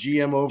 who's the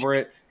GM over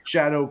at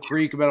Shadow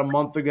Creek about a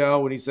month ago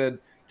when he said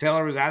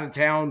Taylor was out of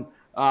town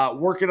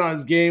working on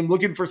his game,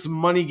 looking for some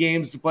money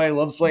games to play.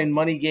 Loves playing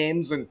money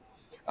games. And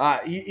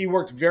he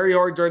worked very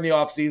hard during the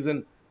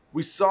offseason.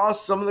 We saw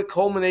some of the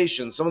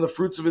culmination, some of the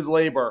fruits of his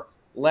labor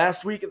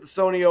last week at the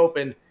Sony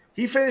Open.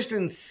 He finished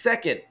in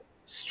second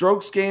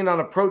strokes gained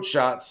on approach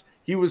shots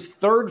He was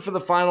third for the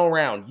final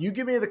round. You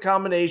give me the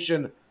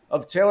combination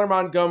of Taylor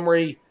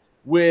Montgomery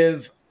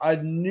with a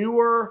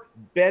newer,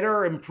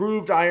 better,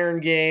 improved iron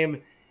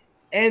game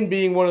and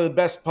being one of the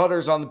best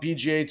putters on the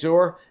PGA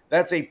Tour.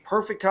 That's a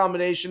perfect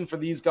combination for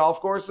these golf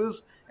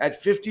courses.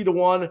 At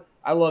 50-1,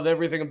 I love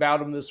everything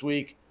about him this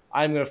week.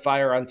 I'm going to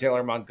fire on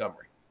Taylor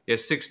Montgomery. Yeah,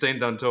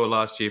 16th on tour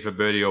last year for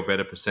birdie or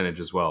better percentage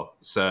as well.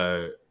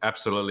 So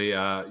absolutely,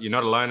 you're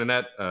not alone in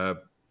that.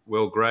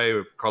 Will Gray,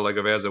 a colleague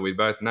of ours that we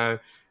both know,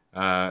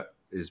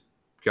 is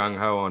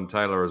gung-ho on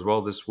Taylor as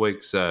well this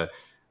week. So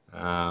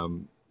I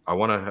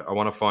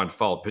want to find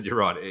fault, but you're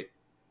right.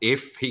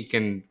 If he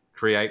can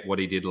create what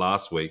he did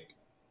last week,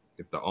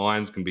 if the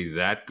irons can be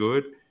that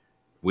good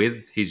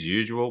with his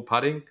usual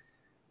putting,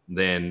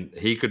 then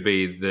he could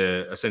be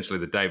essentially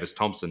the Davis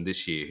Thompson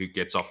this year, who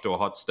gets off to a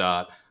hot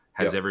start,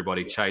 has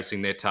everybody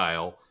chasing their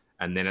tail,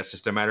 and then it's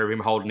just a matter of him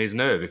holding his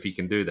nerve if he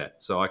can do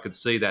that. So I could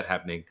see that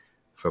happening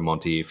for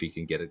Monty if he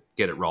can get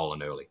it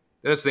rolling early.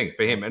 That's the thing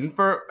for him, and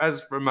for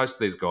most of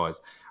these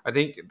guys, I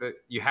think that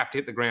you have to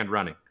hit the ground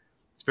running.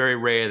 It's very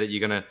rare that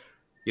you're going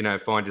to,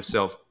 find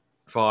yourself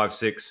 5,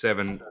 6,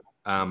 7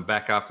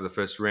 back after the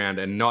first round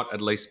and not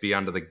at least be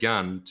under the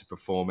gun to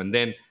perform. And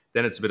then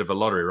it's a bit of a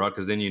lottery, right?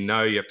 Because then you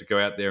have to go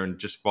out there and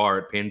just fire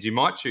at pins. You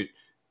might shoot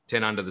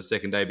 10 under the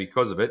second day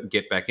because of it and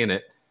get back in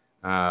it,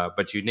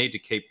 but you need to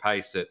keep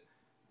pace at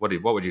what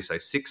would you say,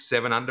 6,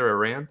 7 under a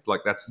round?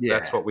 Like that's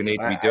what we need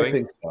to be doing. I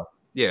think so.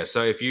 Yeah.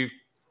 So if you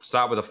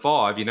start with a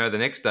 5, the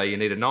next day you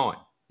need a 9.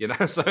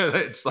 So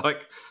it's like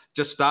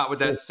just start with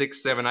that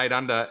 6, 7, 8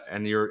 under,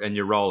 and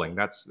you're rolling.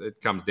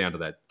 It comes down to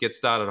that. Get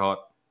started hot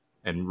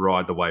and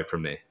ride the wave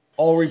from there.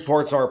 All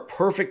reports are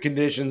perfect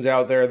conditions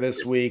out there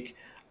this week.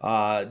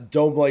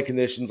 Dome-like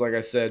conditions, like I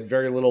said,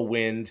 very little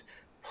wind,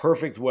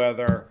 perfect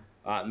weather,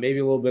 maybe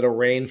a little bit of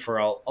rain for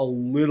a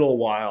little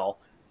while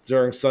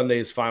during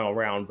Sunday's final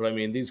round. But,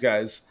 these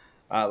guys,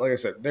 like I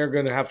said, they're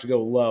going to have to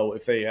go low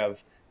if they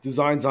have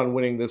designs on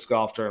winning this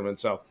golf tournament.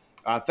 So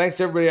thanks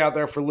to everybody out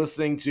there for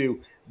listening to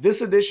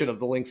this edition of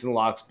the Links and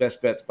Locks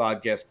Best Bets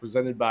podcast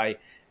presented by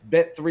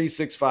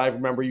Bet365.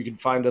 Remember, you can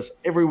find us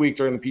every week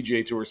during the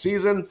PGA Tour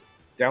season.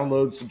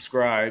 Download,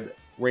 subscribe,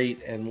 rate,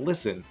 and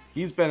listen.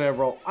 He's Ben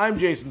Everill. I'm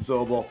Jason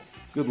Sobel.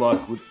 Good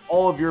luck with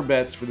all of your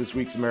bets for this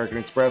week's American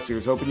Express.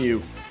 Here's hoping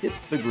you hit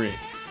the green.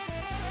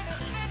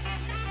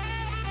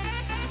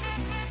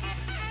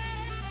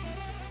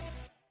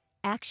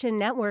 Action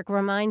Network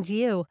reminds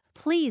you,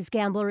 please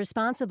gamble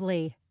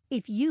responsibly.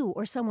 If you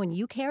or someone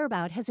you care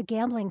about has a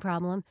gambling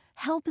problem,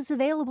 help is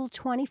available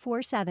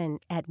 24/7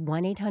 at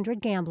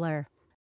 1-800-GAMBLER.